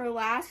art for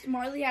last.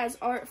 Marley has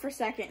art for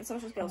second and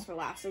social skills for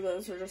last, so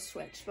those are just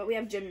switched. But we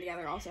have gym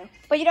together also.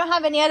 But you don't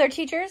have any other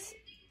teachers?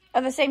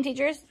 Are the same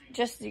teachers?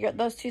 Just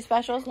those two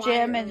specials,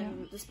 Jim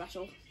and the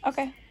special.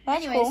 Okay,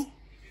 that's Anyways, cool.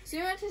 so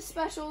we went to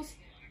specials.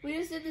 We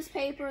just did this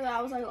paper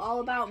that was like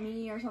all about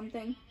me or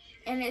something,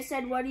 and it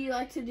said, "What do you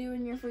like to do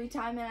in your free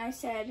time?" And I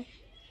said,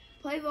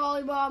 "Play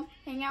volleyball,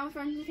 hang out with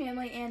friends and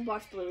family, and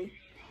watch Bluey."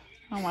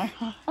 Oh my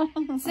god.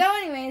 So,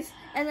 anyways,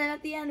 and then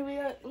at the end we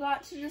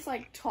got to just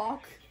like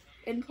talk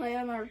and play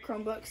on our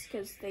Chromebooks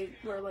because they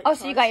were like. Oh,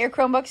 so you got your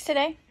Chromebooks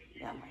today?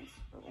 Yeah, mine's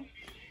purple.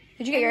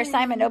 Did you get your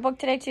assignment notebook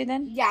today too?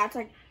 Then? Yeah, it's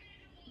like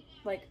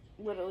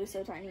literally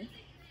so tiny.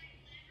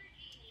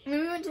 And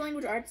then we went to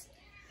language arts.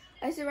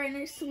 I sit right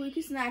next to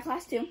Lucas in that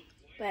class too,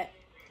 but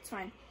it's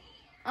fine.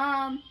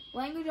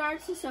 Language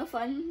arts is so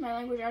fun. My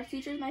language arts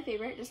teacher is my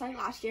favorite, just like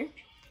last year.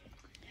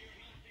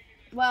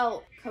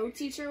 Well,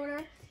 co-teacher or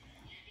whatever.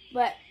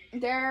 But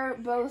they're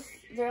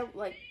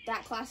like,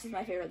 that class is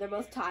my favorite. They're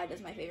both tied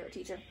as my favorite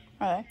teacher.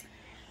 Okay.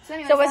 So,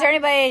 anyways, So was there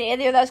anybody in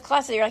either of those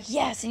classes that you're like,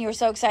 yes, and you were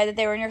so excited that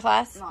they were in your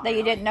class? Not that you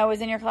really. didn't know was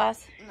in your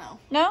class? No.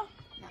 No?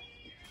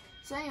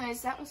 So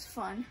anyways, that was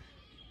fun.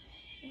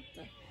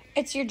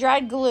 It's your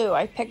dried glue.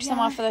 I picked some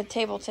Yeah. off of the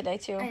table today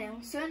too. I know.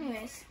 So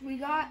anyways, we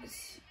got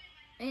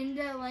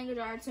into language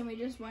arts and we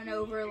just went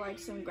over like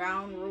some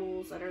ground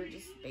rules that are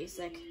just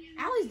basic.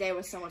 Allie's day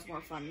was so much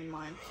more fun than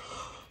mine,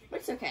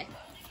 but it's okay.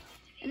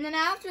 And then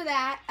after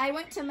that, I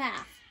went to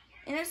math,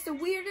 and it's the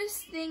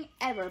weirdest thing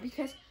ever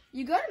because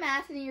you go to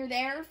math and you're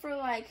there for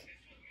like,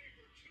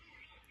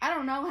 I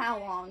don't know how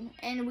long,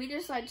 and we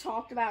just like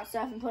talked about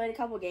stuff and played a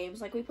couple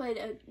games. Like we played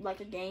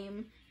a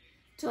game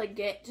to like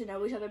get to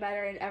know each other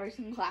better in every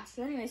single class.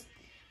 So anyways,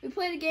 we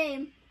played a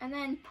game, and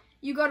then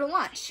you go to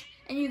lunch,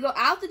 and you go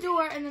out the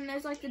door, and then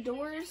there's like the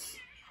doors.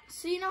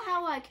 So you know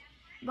how like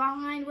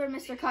behind where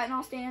Mr.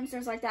 Cuttenall stands,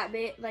 there's like that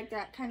bit, like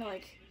that kind of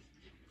like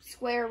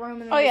square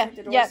room, and then Oh there's, yeah, like,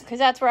 the doors. yeah, because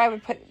that's where I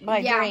would put my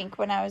Yeah. drink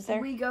when I was there.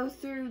 We go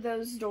through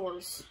those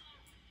doors.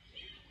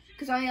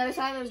 Because on the other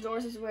side of those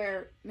doors is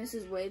where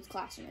Mrs. Wade's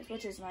classroom is,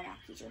 which is my math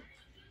teacher.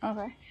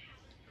 Okay.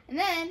 And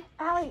then,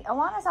 Allie,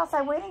 Alana's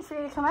outside waiting for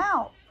you to come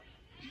out.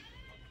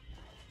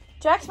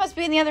 Jax must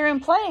be in the other room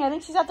playing. I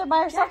think she's out there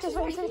by herself Jax is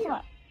just waiting for right you to come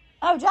out.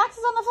 Oh, Jax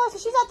is on the floor, so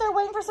she's out there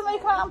waiting for somebody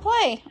to come out and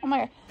play. Oh my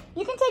god.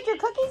 You can take your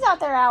cookies out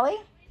there, Allie.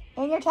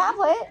 And your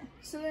tablet.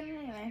 so then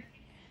anyway,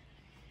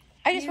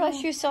 I just realized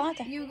she was still out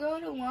there. you go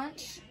to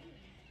lunch.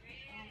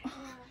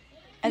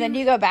 And then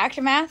you go back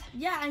to math?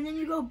 Yeah, and then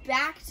you go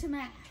back to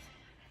math.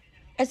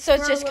 So it's for a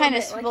just little kind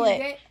of bit.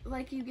 split.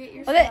 Like you get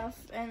your Well, that-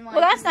 stuff. And like,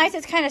 Well, that's nice.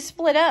 It's kind of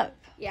split up.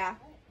 Yeah.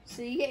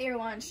 So you get your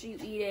lunch, you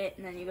eat it,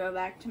 and then you go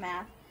back to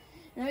math.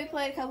 And then we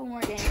played a couple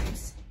more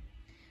games.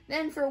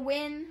 Then for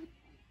win,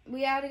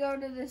 we had to go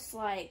to this,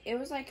 like, it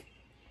was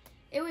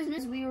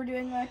we were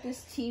doing like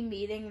this team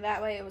meeting.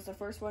 That way it was the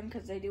first one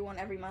because they do one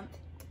every month.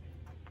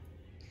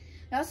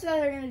 They also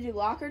said they're going to do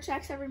locker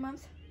checks every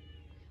month,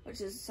 which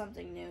is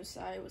something new.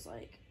 So I was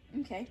like,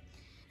 okay.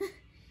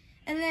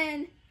 And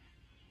then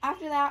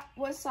after that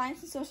was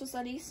science and social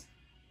studies.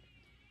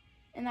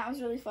 And that was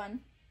really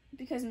fun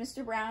because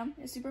Mr. Brown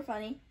is super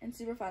funny and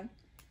super fun.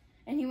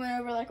 And he went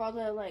over like all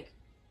the like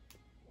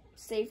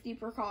safety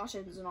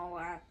precautions and all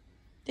that.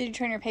 Did you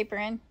turn your paper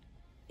in?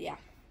 Yeah.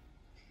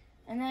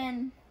 And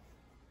then,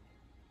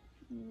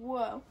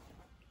 whoa.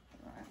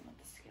 I'm at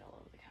the scale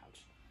over the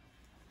couch.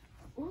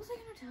 What was I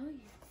going to tell you?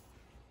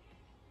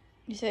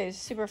 You said it was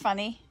super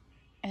funny.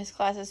 His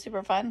class is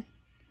super fun.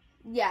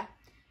 Yeah.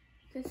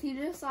 Because he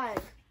just like,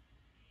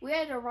 we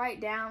had to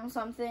write down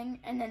something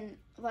and then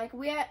like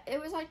it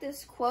was like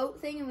this quote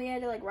thing and we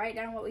had to like write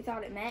down what we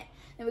thought it meant.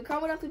 And we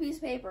crumbled up a piece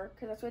of paper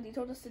because that's what he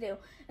told us to do.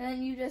 And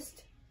then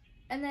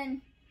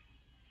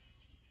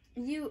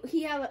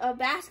he had a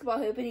basketball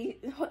hoop and he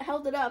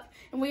held it up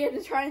and we had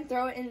to try and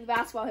throw it into the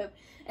basketball hoop.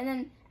 And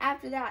then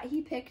after that,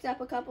 he picked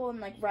up a couple and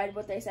like read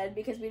what they said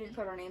because we didn't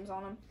put our names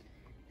on them.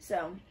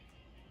 So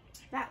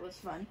that was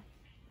fun.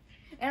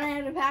 And I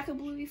had a pack of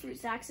Bluey fruit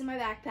snacks in my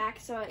backpack,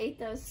 so I ate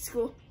those at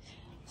school.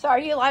 So are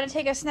you allowed to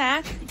take a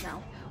snack?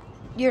 No.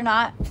 You're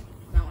not?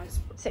 No, I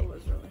just was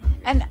really hungry.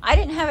 And I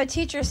didn't have a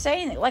teacher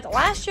saying, like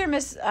last year,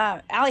 Miss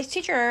Allie's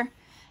teacher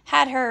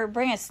had her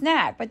bring a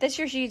snack, but this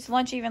year she eats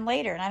lunch even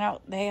later, and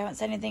they haven't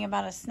said anything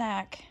about a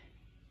snack.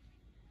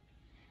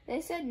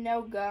 They said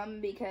no gum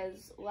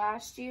because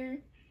last year,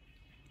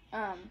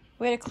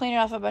 We had to clean it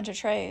off a bunch of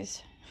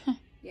trays.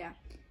 yeah,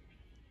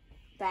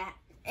 that.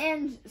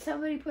 And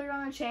somebody put it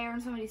on a chair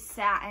and somebody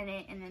sat in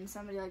it and then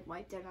somebody like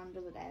wiped it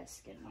under the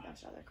desk and a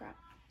bunch of other crap.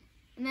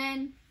 And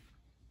then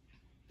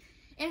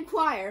in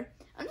choir,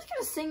 I'm just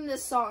gonna sing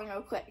this song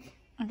real quick.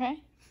 Okay.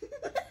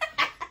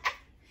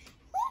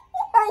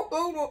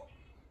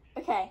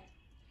 Okay.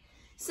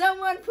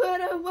 Someone put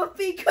a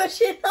whoopee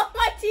cushion on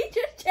my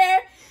teacher's chair.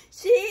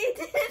 She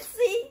didn't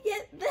see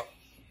it there.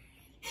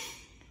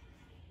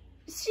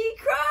 She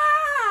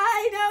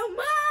cried, oh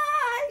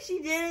my, she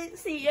didn't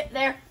see it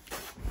there.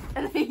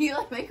 And then you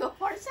like make a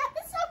part sound.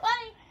 It's so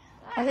funny.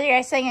 I think you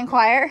guys sang in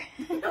choir.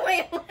 No,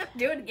 wait,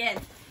 do it again.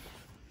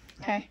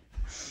 Okay.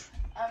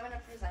 I'm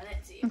gonna present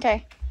it to you.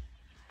 Okay.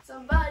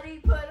 Somebody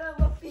put a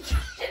whoopee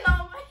cushion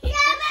on my teacher's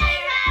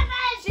chair.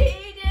 She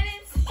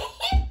didn't see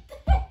it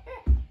there.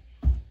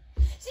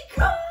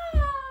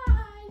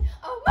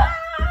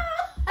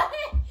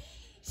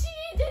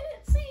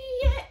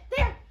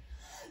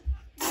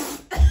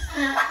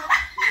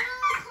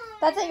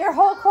 That's what your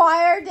whole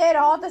choir did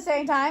all at the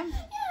same time?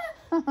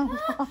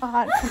 Oh,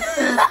 God.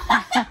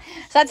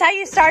 So that's how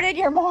you started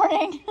your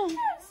morning?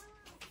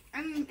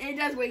 I mean, it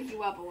does wake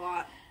you up a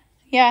lot.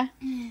 Yeah.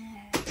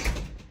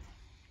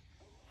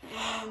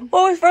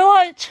 What was for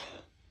lunch?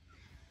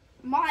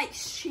 My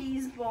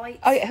cheese bites.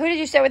 Oh, yeah. Who did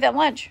you sit with at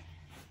lunch?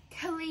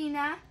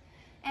 Kalina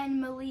and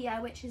Malia,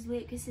 which is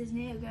Lucas's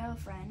new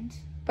girlfriend.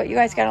 But you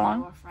guys got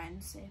along? We're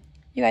friends, so.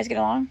 You guys get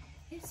along?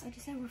 Yes, I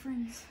just said we're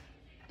friends.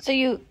 So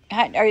you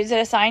had, or is it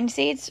assigned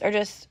seats or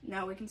just?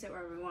 No, we can sit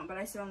wherever we want, but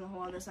I sit on the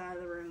whole other side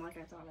of the room like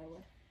I thought I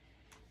would.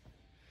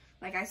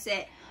 Like I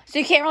sit. So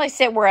you can't really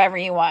sit wherever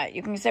you want.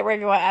 You can sit wherever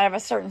you want out of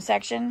a certain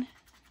section.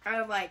 Out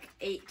of like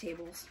 8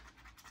 tables.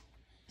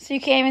 So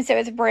you can't even sit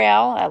with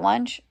Brielle at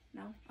lunch?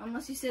 No,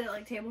 unless you sit at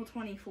like table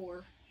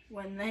 24,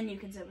 when then you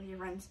can sit with your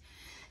friends.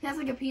 That's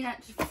like a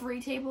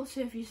peanut-free table,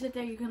 so if you sit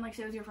there, you can like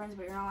sit with your friends,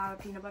 but you're not allowed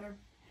peanut butter.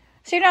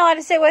 So you're not allowed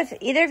to sit with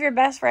either of your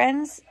best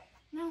friends?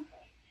 No.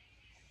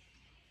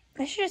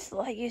 They should just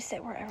let you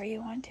sit wherever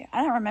you want to.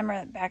 I don't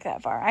remember back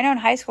that far. I know in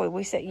high school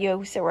you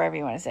sit wherever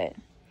you want to sit.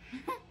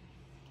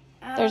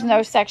 There's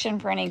no section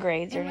for any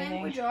grades or anything.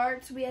 In language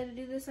arts, we had to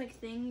do this like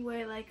thing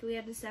where like we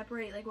had to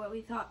separate like what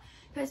we thought.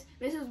 Because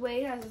Mrs.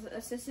 Wade has an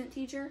assistant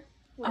teacher.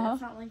 Well,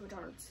 that's not language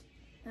arts.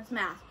 That's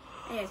math.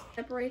 Anyways,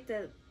 separate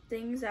the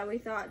things that we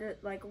thought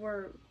that like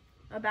were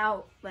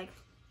about like.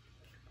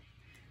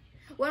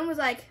 One was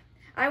like,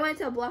 I went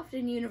to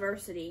Bluffton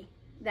University,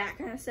 that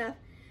kind of stuff.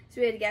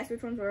 So we had to guess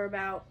which ones were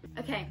about.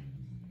 Okay,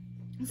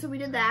 so we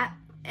did that,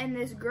 and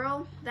this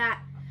girl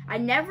that I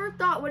never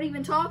thought would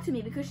even talk to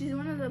me because she's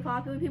one of the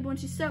popular people and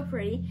she's so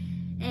pretty,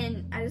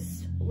 and I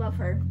just love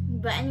her.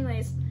 But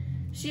anyways,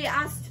 she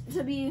asked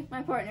to be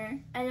my partner,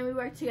 and then we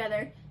worked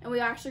together, and we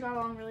actually got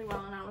along really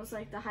well, and that was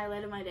like the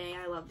highlight of my day.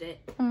 I loved it.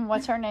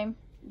 What's her name?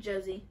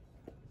 Josie.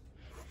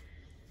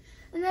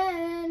 And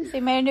then... So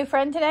you made a new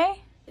friend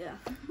today? Yeah.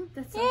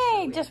 That's so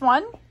Yay, sweet. just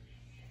one?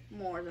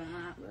 More than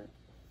that, but...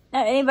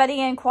 Now, anybody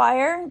in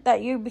choir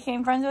that you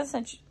became friends with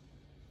since...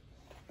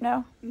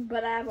 No?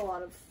 But I have a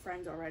lot of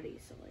friends already,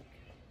 so like...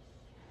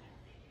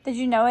 Did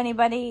you know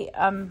anybody,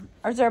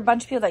 or is there a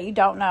bunch of people that you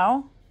don't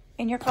know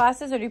in your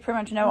classes, or do you pretty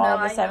much know all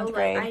of the 7th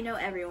grade? I know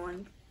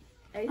everyone.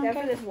 Except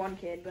for this one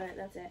kid, but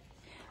that's it.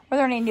 Were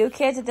there any new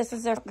kids that this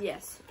was their...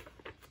 Yes.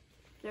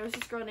 There was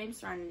this girl named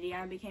Serenity.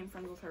 I became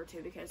friends with her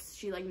too because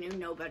she like knew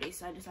nobody,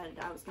 so I decided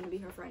I was going to be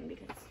her friend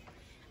because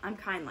I'm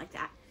kind like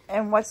that.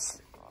 And what's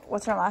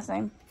her last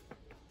name?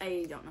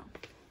 I don't know.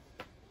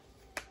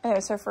 And it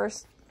was her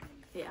first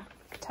Yeah.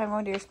 time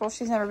going to your school?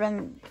 She's never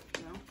been...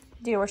 No.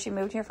 Do you know where she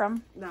moved here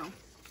from? No.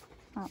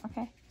 Oh,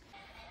 okay.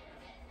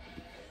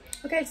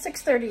 Okay, it's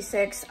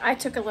 6:36. I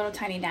took a little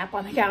tiny nap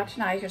on the couch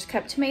and I just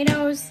cut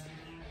tomatoes.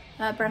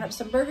 Burned up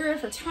some burger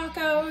for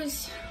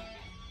tacos.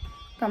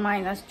 Don't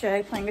mind, that's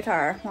Jay playing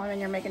guitar while then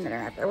you're making dinner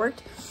after it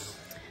worked.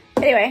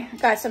 Anyway,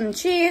 got some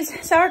cheese,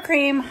 sour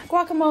cream,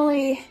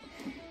 guacamole,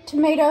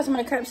 tomatoes. I'm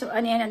gonna cut up some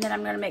onion and then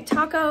I'm gonna make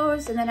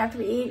tacos. And then after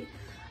we eat,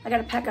 I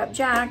gotta pack up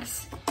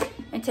Jax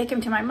and take him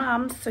to my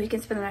mom's so he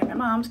can spend the night at my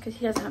mom's because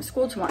he doesn't have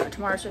school tomorrow.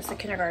 Tomorrow's just the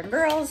kindergarten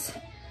girls.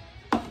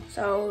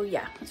 So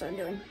yeah, that's what I'm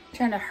doing.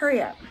 Trying to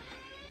hurry up.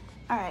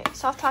 All right,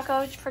 soft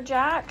tacos for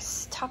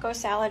Jax, taco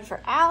salad for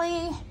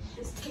Allie.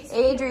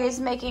 Adri is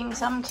making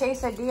some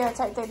quesadilla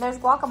type thing. There's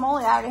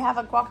guacamole. I already have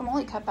a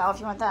guacamole cup out if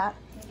you want that.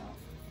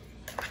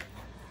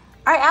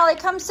 All right, Allie,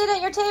 come sit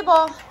at your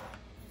table.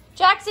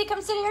 Jaxie,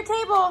 come sit at your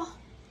table.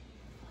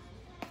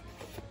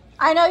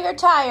 I know you're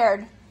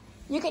tired.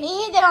 You can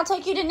eat, then I'll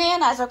take you to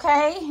Nana's,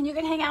 okay? And you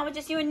can hang out with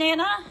just you and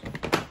Nana.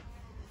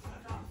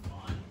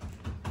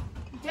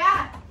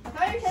 Dad, I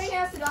thought you were taking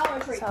us to Dollar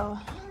Tree. So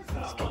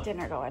let's get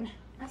dinner going.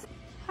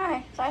 All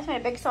right, so I just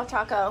made a big soft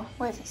taco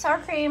with sour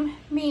cream,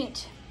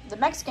 meat, the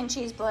Mexican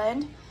cheese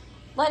blend,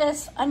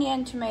 lettuce,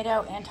 onion,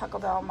 tomato, and Taco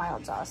Bell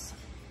mild sauce.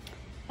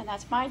 And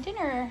that's my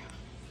dinner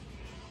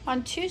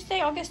on Tuesday,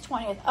 August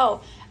 20th.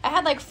 Oh, I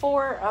had like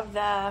 4 of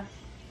the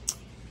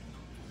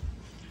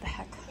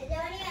heck?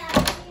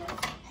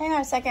 Hang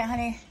on a second,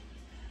 honey.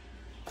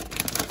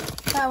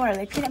 What are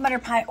they? Peanut butter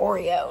pie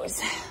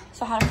Oreos.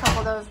 So I had a couple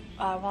of those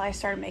while I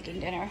started making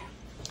dinner.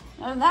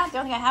 Other than that, the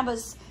only thing I had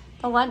was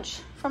the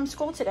lunch from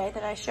school today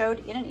that I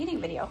showed in an eating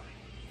video.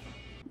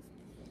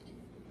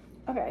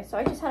 Okay, so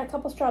I just had a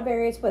couple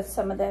strawberries with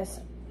some of this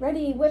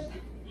Ready Whip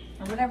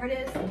or whatever it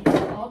is,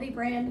 Aldi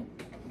brand.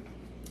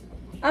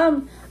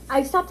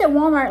 I stopped at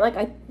Walmart. Like,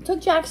 I took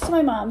Jax to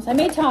my mom's. I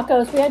made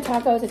tacos. We had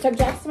tacos. I took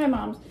Jax to my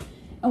mom's.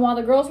 And while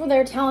the girls were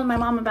there telling my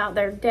mom about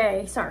their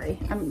day, sorry,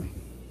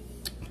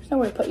 there's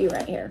nowhere to put you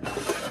right here.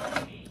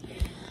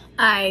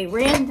 I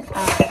ran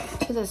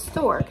to the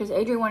store because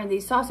Adrian wanted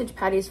these sausage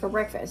patties for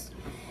breakfast.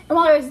 And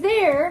while I was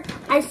there,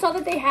 I saw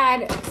that they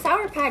had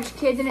Sour Patch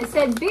Kids and it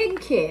said Big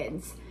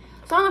Kids.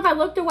 So I don't know if I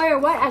looked away or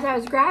what as I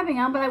was grabbing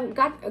them, but I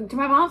got to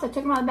my mom's. I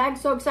took them out of the bag,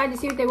 so excited to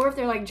see what they were, if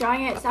they're like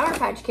giant Sour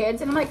Patch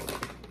Kids. And I'm like,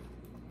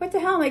 what the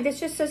hell? I'm like, this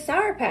just says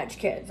Sour Patch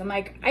Kids. I'm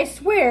like, I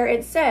swear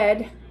it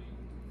said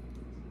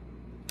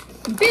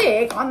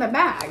big on the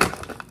bag.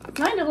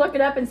 I need to look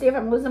it up and see if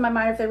I'm losing my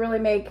mind if they really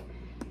make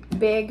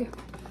big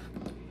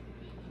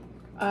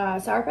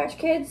Sour Patch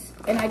Kids,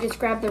 and I just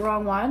grabbed the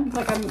wrong one.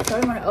 Like, I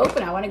don't want to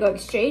open it. I want to go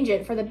exchange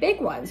it for the big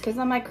ones, because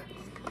I'm like,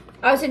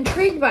 I was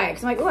intrigued by it,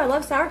 because I'm like, oh, I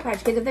love Sour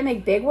Patch Kids. If they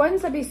make big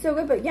ones, that'd be so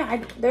good. But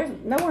yeah, there's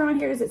nowhere on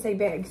here does it say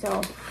big,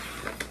 so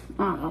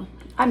I don't know.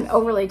 I'm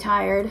overly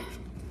tired.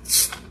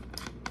 So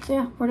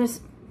yeah,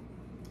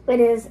 it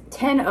is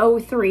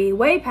 10:03,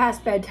 way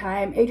past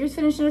bedtime. Adrian's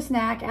finishing a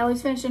snack.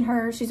 Allie's finishing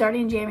hers. She's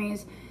already in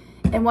jammies.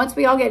 And once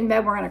we all get in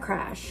bed, we're going to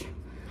crash.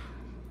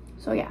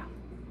 So yeah.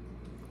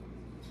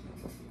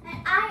 And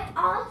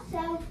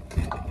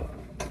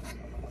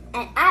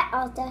I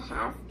also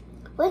have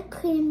whipped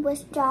cream with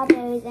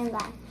strawberries and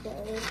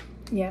raspberries.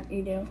 Yeah,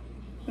 you do.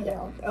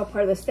 Oh,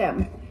 part of the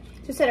stem.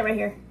 Just set it right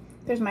here.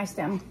 There's my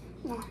stem.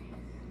 Yeah.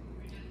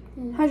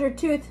 How's your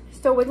tooth?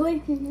 Still wiggly?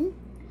 Mm-hmm.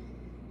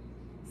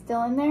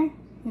 Still in there?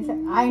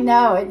 I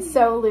know, it's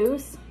so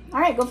loose. All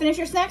right, go finish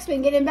your snacks so we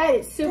can get in bed.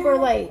 It's super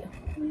late.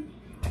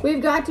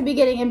 We've got to be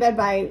getting in bed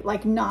by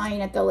like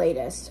 9 at the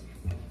latest.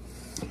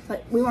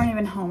 But we weren't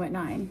even home at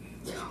 9.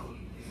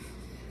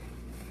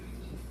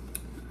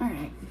 All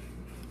right.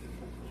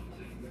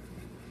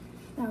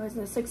 That was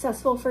a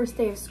successful first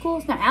day of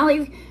school. Now,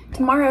 Allie,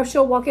 tomorrow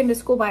she'll walk into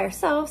school by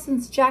herself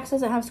since Jax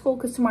doesn't have school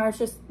because tomorrow's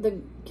just the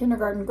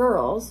kindergarten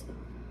girls.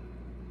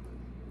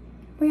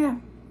 But yeah,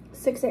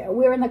 6 a.m.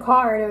 We were in the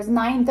car and it was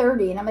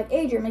 9:30 and I'm like,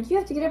 Adrian, like, you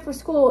have to get up for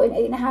school in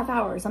 8.5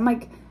 hours. I'm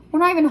like, we're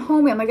not even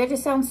home yet. I'm like, that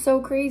just sounds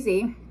so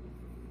crazy.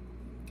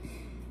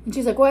 And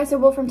she's like, well, I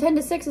said, well, from 10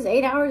 to 6 is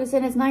 8 hours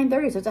and it's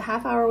 9:30, so it's a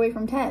half hour away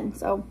from 10.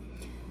 So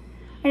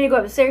I need to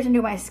go upstairs and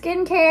do my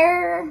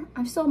skincare.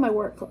 I'm still in my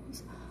work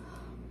clothes.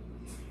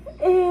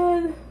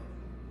 And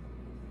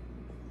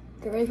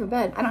get ready for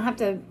bed. I don't have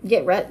to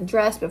get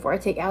dressed before I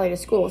take Allie to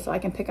school, so I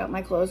can pick up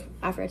my clothes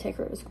after I take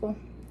her to school.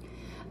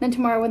 Then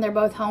tomorrow when they're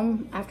both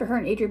home, after her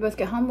and Adrian both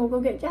get home, we'll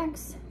go get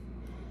Jax.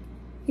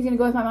 He's gonna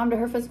go with my mom to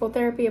her physical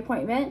therapy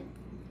appointment.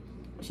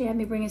 She had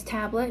me bring his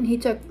tablet, and he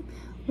took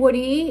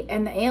Woody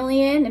and the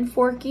alien and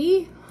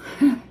Forky.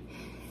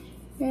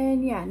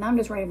 And yeah, now I'm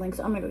just rambling,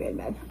 so I'm gonna go get in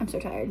bed. I'm so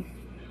tired.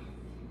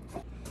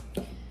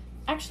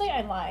 Actually,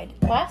 I lied.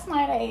 Last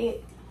night I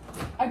ate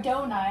a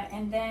donut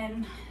and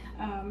then,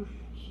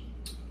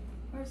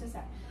 where's this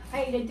at?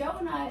 I ate a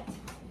donut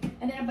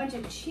and then a bunch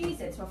of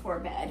Cheez-Its before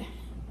bed.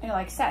 It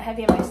like sat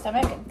heavy in my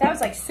stomach. That was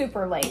like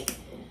super late.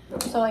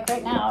 So like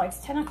right now it's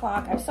 10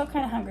 o'clock. I'm still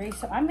kind of hungry.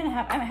 So I haven't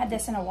had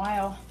this in a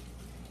while.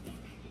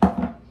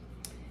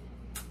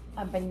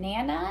 A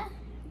banana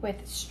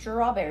with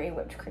strawberry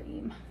whipped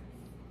cream.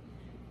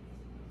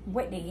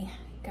 Whitney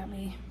got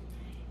me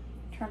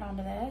turned on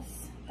to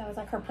this. That was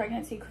like her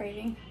pregnancy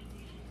craving.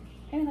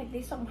 And like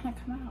these don't want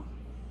to come out.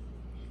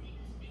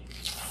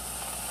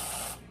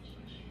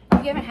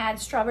 If you haven't had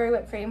strawberry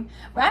whipped cream,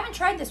 well, I haven't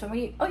tried this one.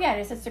 Oh yeah,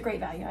 it is. It's a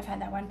great value. I've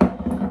had that one.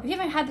 If you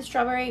haven't had the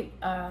strawberry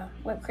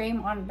whipped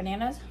cream on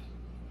bananas,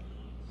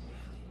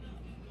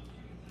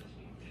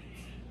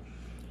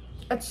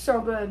 it's so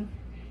good.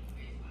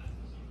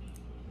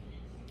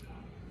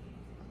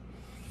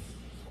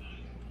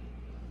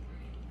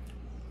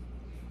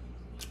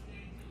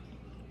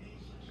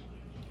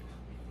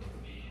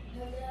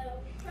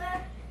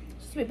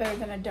 This would be better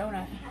than a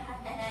donut.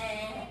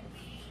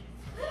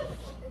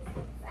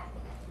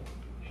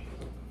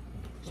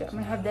 So I'm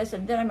gonna have this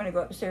and then I'm gonna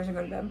go upstairs and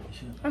go to bed.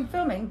 I'm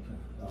filming.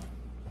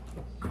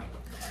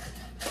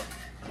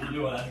 You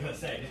knew what I was gonna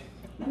say.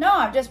 No,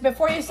 I'm just,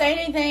 before you say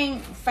anything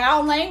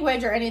foul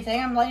language or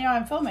anything, I'm letting you know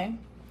I'm filming.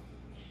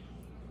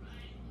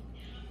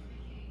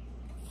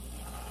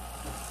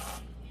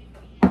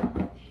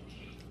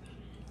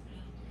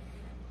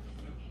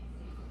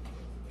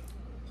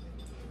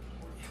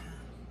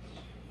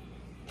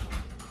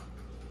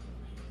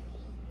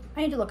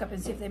 I need to look up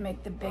and see if they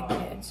make the big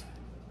kids.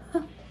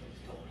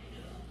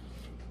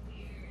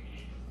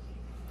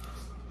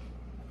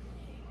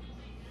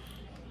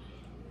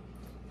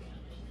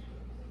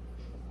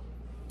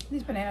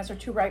 These bananas are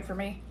too ripe for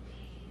me.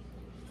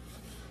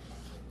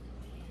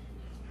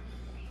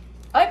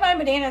 I like my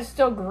bananas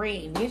still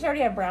green. These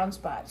already have brown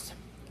spots.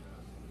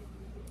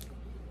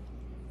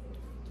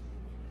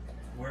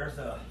 Where's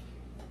the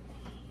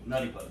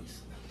Nutty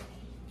Buddies?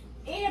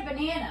 Eat a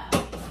banana.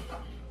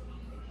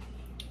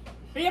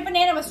 Eat a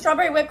banana with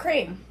strawberry whipped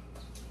cream.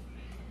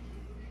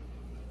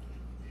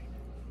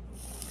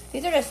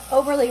 These are just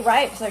overly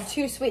ripe, so they're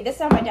too sweet. This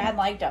is how my dad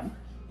liked them.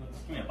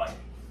 Give me a bite.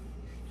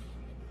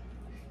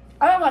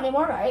 I don't want any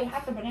more. I ate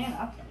half the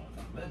banana.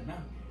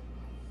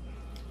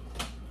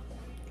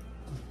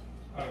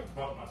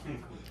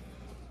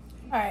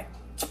 Alright.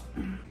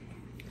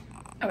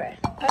 Okay.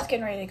 I was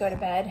getting ready to go to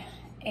bed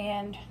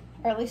and,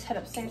 or at least head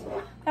upstairs.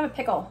 I have a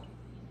pickle.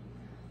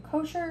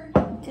 Kosher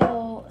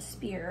dill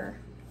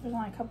spear. There's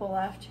only a couple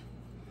left.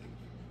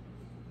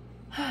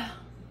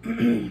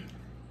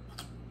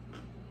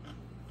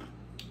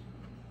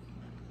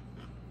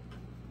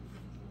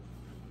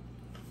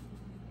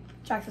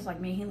 Jax is like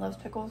me, he loves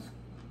pickles.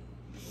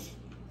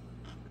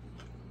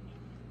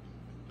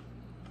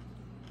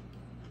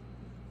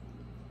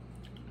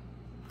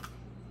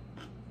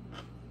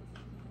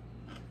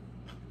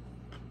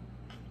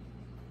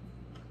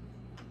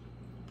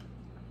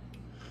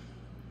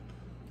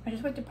 I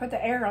just wait to put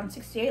the air on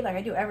 68 like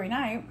I do every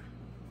night,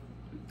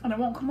 and it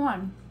won't come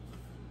on.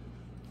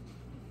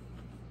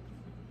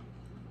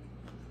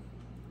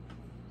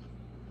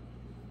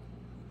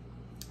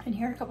 And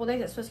here in a couple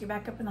days, it's supposed to get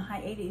back up in the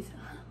high 80s.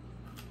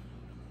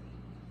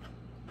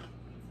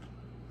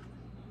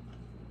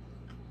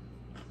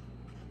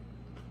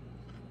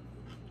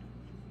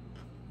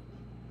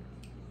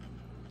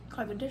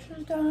 Got the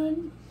dishes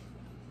done.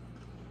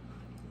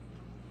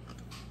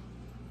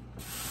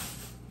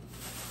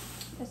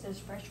 This is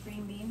fresh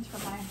green beans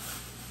from my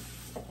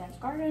stepdad's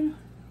garden.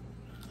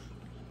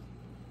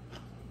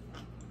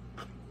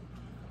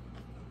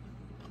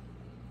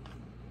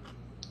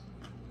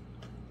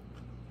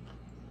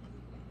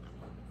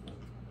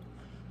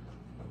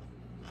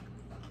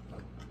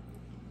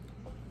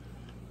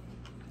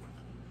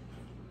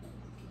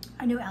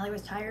 I knew Allie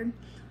was tired.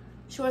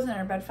 She wasn't in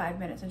her bed 5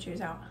 minutes and she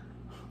was out.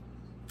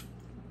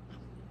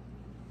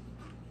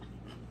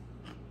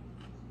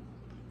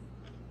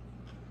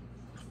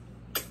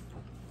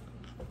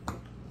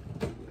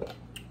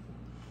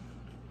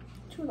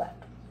 Two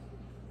left.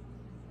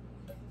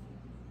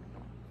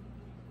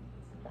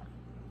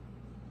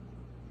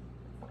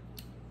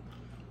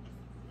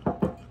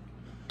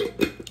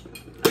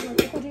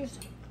 Pickle juice.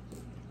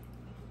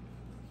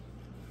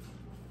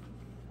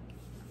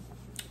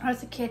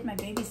 As a kid, my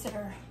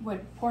babysitter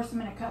would pour some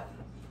in a cup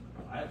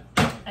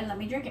and let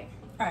me drink it.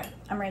 All right,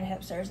 I'm ready to head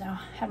upstairs now.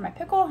 Had my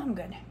pickle, I'm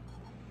good.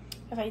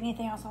 If I eat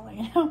anything else, I'll let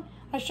you know.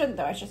 I shouldn't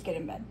though, I should just get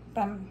in bed.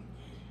 But am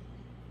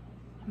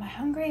I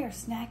hungry or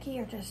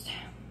snacky or just?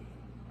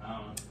 I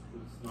don't know.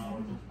 It's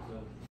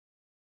not